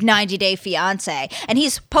Hilton of 90 Day Fiancé, and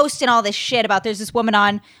he's posting all this shit about there's this woman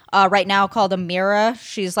on right now called Amira.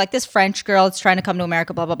 She's like this French girl that's trying to come to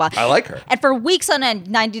America, blah, blah, blah. I like her. And for weeks on end,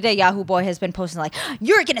 90 Day Yahoo Boy has been posting like,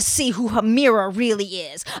 you're going to see who Amira really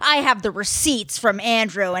is. I have the receipts from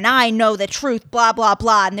Andrew and I know the truth, blah, blah,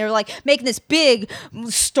 blah. And they're like making this big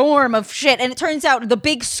storm of shit. And it turns out the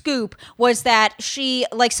big scoop was that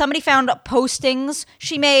somebody found postings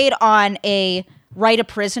she made on a Write a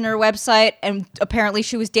Prisoner website. And apparently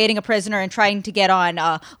she was dating a prisoner and trying to get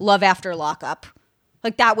on Love After Lockup.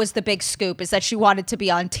 Like, that was the big scoop, is that she wanted to be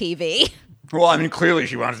on TV. Well, I mean, clearly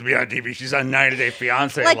she wants to be on TV. She's on 90 Day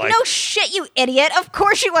Fiancé. Like, no shit, you idiot. Of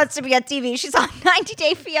course she wants to be on TV. She's on 90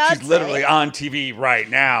 Day Fiancé. She's literally on TV right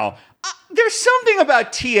now. There's something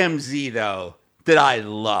about TMZ, though, that I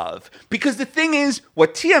love. Because the thing is,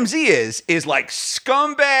 what TMZ is like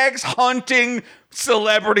scumbags hunting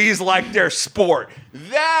celebrities like their sport.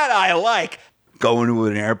 That I like. Going to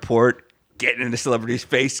an airport, getting in the celebrity's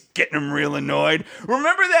face, getting them real annoyed.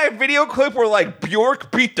 Remember that video clip where, like,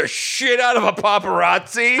 Bjork beat the shit out of a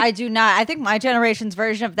paparazzi? I do not. I think my generation's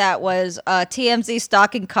version of that was TMZ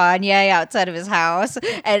stalking Kanye outside of his house.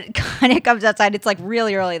 And Kanye comes outside. It's, like,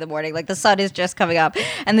 really early in the morning. Like, the sun is just coming up.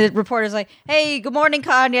 And the reporter's like, hey, good morning,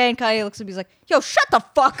 Kanye. And Kanye looks at me, he's like, yo, shut the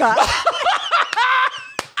fuck up.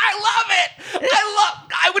 I love it.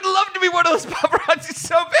 I would love to be one of those paparazzi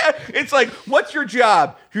so bad. It's like, what's your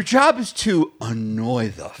job? Your job is to annoy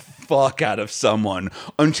the fuck out of someone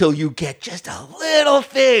until you get just a little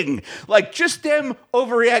thing. Like just them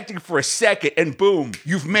overreacting for a second and boom,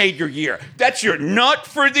 you've made your year. That's your nut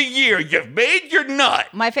for the year. You've made your nut.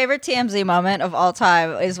 My favorite TMZ moment of all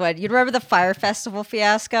time is when, you remember the Fire Festival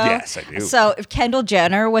fiasco? Yes, I do. So if Kendall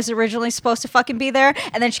Jenner was originally supposed to fucking be there,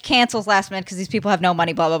 and then she cancels last minute because these people have no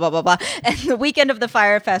money, blah, blah, blah, blah, blah. And the weekend of the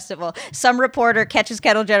Fire Festival, some reporter catches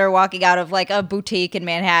Kendall Jenner walking out of like a boutique in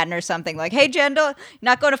Manhattan or something, like, hey, Kendall, you're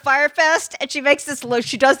not going to Fire Fest? And she makes this look,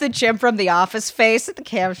 she does the Jim from The Office face at the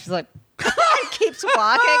camera. She's like, and keeps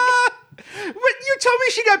walking. What, you told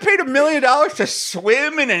me she got paid $1 million to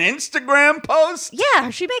swim in an Instagram post?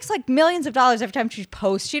 Yeah, she makes like millions of dollars every time she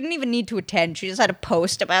posts. She didn't even need to attend. She just had to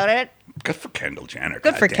post about it. Good for Kendall Jenner.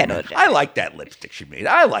 Good for Kendall Jenner. I like that lipstick she made.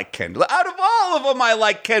 I like Kendall. Out of all of them, I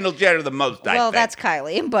like Kendall Jenner the most, I think. Well, that's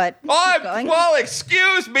Kylie, but well,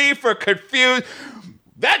 excuse me for confused.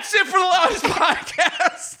 That's it for the Loudest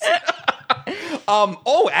Podcast.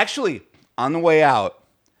 Actually, on the way out,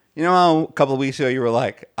 you know how a couple of weeks ago you were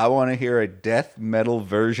like, I want to hear a death metal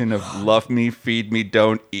version of Love Me, Feed Me,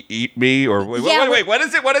 Don't Eat Me? Or wait, what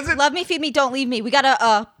is it? What is it? Love Me, Feed Me, Don't Leave Me. We got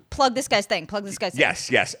to plug this guy's thing.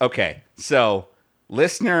 Yes. Okay. So,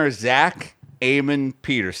 listener Zach Amon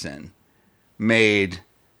Peterson he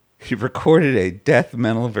recorded a death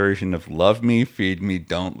metal version of Love Me, Feed Me,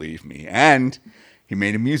 Don't Leave Me. And he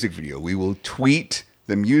made a music video. We will tweet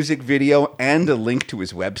the music video and a link to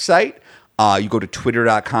his website. You go to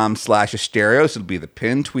twitter.com/Asterios. It'll be the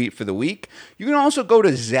pinned tweet for the week. You can also go to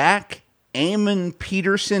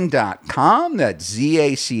ZachAmmonPeterson.com. That's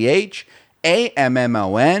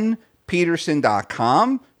ZACHAMMON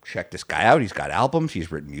Peterson.com. Check this guy out. He's got albums.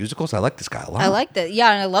 He's written musicals. I like this guy a lot. I like that.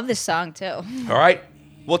 Yeah, and I love this song too. All right.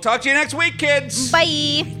 We'll talk to you next week, kids.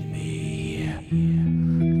 Bye.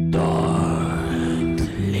 Don't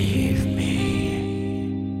leave me.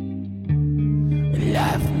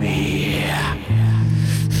 Love me.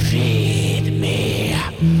 Feed me.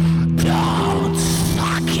 Don't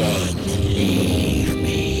fucking leave me.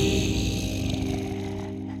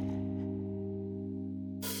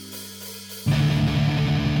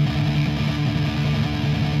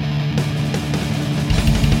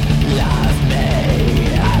 Love me.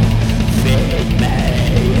 Feed me.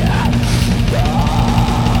 Don't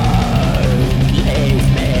leave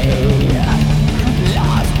me.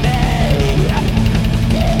 Love me.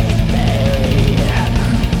 Feed me.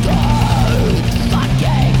 Don't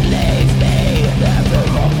fucking leave me. Never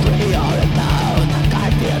hungry or alone. I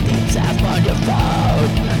feel the tap on your phone.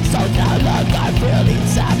 So now look, I feel the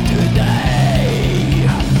tap today.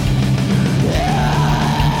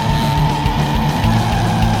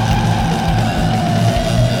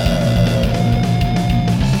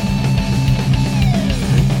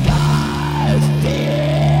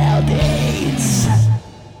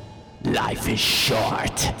 Life is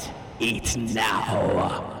short. Eat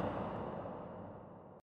now.